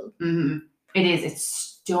beautiful. Mm-hmm. It is. It's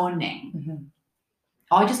stunning. Mm-hmm.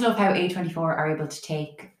 I just love how A24 are able to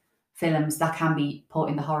take films that can be put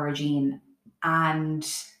in the horror gene and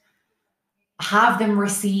have them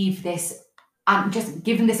receive this and just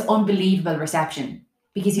give them this unbelievable reception.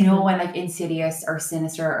 Because you know when like Insidious or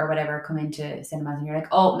Sinister or whatever come into cinemas and you're like,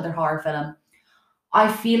 oh, another horror film.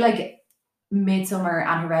 I feel like Midsommar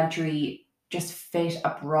and Hereditary just fit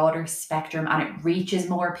a broader spectrum and it reaches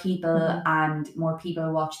more people and more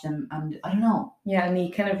people watch them and I don't know. Yeah, and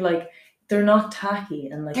you kind of like, they're not tacky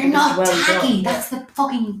and like they're not well tacky. Done. That's the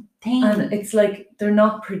fucking thing. And it's like they're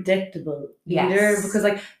not predictable either because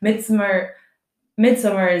like Midsommar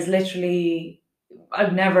is literally I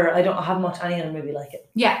don't have much any other movie like it.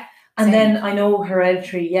 Yeah. And same. then I know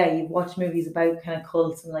Hereditary, you've watched movies about kind of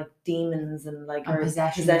cults and like demons and like and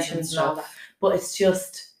possessions and all that. But it's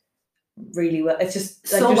just really well. It's just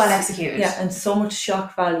like, so well executed. Yeah, and so much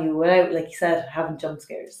shock value without, like you said, having jump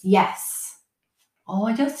scares. Yes. Oh,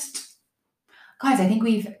 guys, I think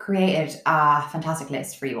we've created a fantastic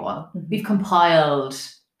list for you all. Mm-hmm. We've compiled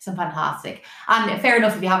some fantastic. And fair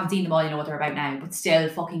enough, if you haven't seen them all, you know what they're about now. But still,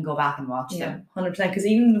 fucking go back and watch them. 100%. Because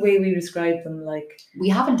even the way we describe them, like we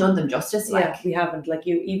haven't done them justice. Like we haven't. Like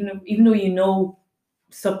even though you know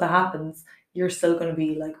stuff that happens, you're still going to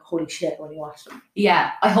be like, holy shit, when you watch them.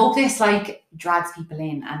 Yeah, I hope this like drags people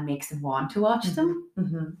in and makes them want to watch them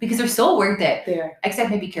because they're so worth it. They are. Except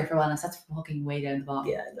maybe Cure for Wellness. That's fucking way down the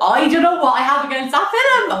bottom. Yeah. I don't know what I have against that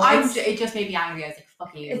film. No, it just made me angry. I was like,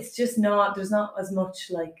 fuck you. It's just not. There's not as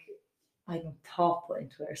much like I don't know, thought put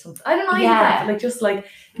into it or something. I don't know. Yeah. Like just like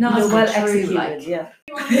not as well executed. Like. Yeah.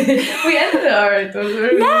 We ended it alright though.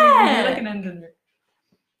 Yeah. Like an ending.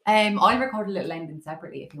 I'll record a little ending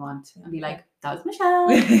separately if you want and be like, that was Michelle.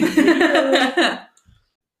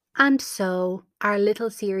 And so our little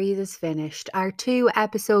series is finished, our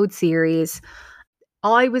 2-episode series.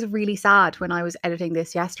 I was really sad when I was editing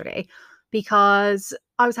this yesterday because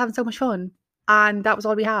I was having so much fun and that was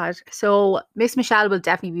all we had. So Miss Michelle will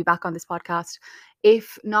definitely be back on this podcast.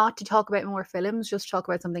 If not to talk about more films, just talk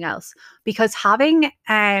about something else. Because having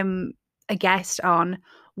a guest on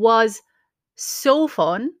was so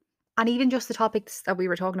fun, and even just the topics that we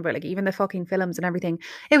were talking about, like even the fucking films and everything,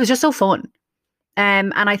 it was just so fun.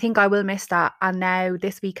 And I think I will miss that. And now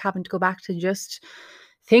this week having to go back to just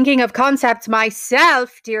thinking of concepts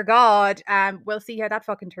myself, dear God, we'll see how that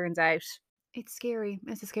fucking turns out. It's scary.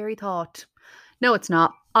 It's a scary thought. No, it's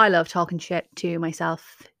not. I love talking shit to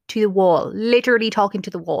myself, to the wall, literally talking to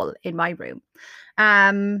the wall in my room.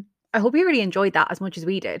 I hope you really enjoyed that as much as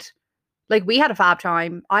we did. Like, we had a fab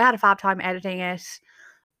time. I had a fab time editing it.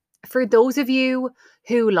 For those of you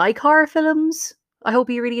who like horror films, I hope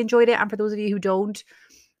you really enjoyed it. And for those of you who don't,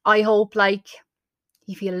 I hope like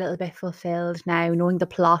you feel a little bit fulfilled now knowing the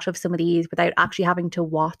plot of some of these without actually having to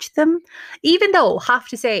watch them. Even though, have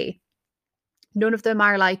to say, none of them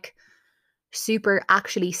are like super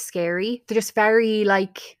actually scary. They're just very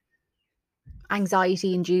like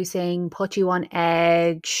anxiety inducing, put you on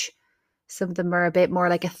edge, Some of them are a bit more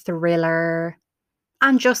like a thriller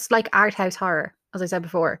and just like art house horror, as I said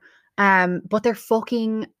before. But they're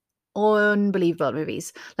fucking unbelievable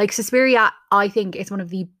movies. Like Suspiria, I think it's one of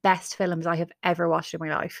the best films I have ever watched in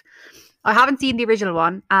my life. I haven't seen the original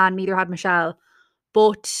one, and neither had Michelle,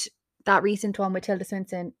 but that recent one with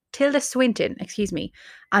Tilda Swinton, excuse me,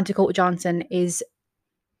 and Dakota Johnson it's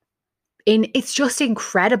just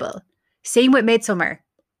incredible. Same with Midsommar.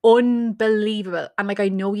 Unbelievable. And like I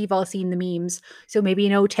know you've all seen the memes, so maybe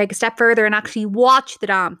take a step further and actually watch the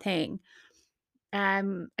damn thing.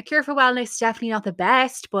 A Cure for Wellness, definitely not the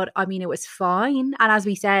best, but I mean it was fine. And as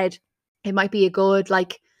we said, it might be a good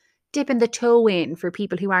like dipping the toe in for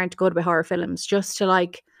people who aren't good with horror films, just to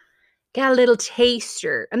like get a little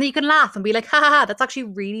taster. And then you can laugh and be like, ha ha, ha, that's actually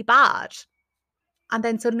really bad. And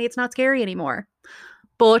then suddenly it's not scary anymore.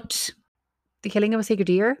 But The Killing of a Sacred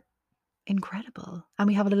Deer, incredible. And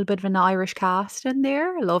we have a little bit of an Irish cast in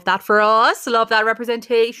there. Love that for us. Love that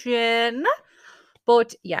representation.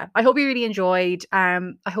 But yeah, I hope you really enjoyed.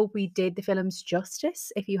 I hope we did the films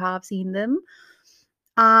justice if you have seen them.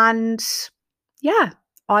 And yeah,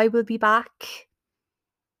 I will be back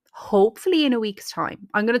hopefully in a week's time.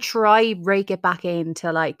 I'm going to try rake it back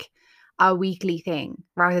into like a weekly thing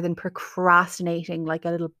rather than procrastinating like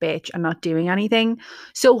a little bitch and not doing anything.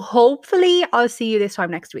 So hopefully I'll see you this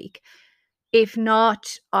time next week. If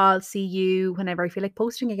not, I'll see you whenever I feel like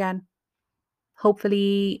posting again.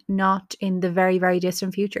 Hopefully not in the very, very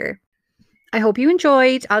distant future. I hope you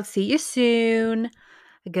enjoyed. I'll see you soon.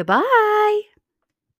 Goodbye.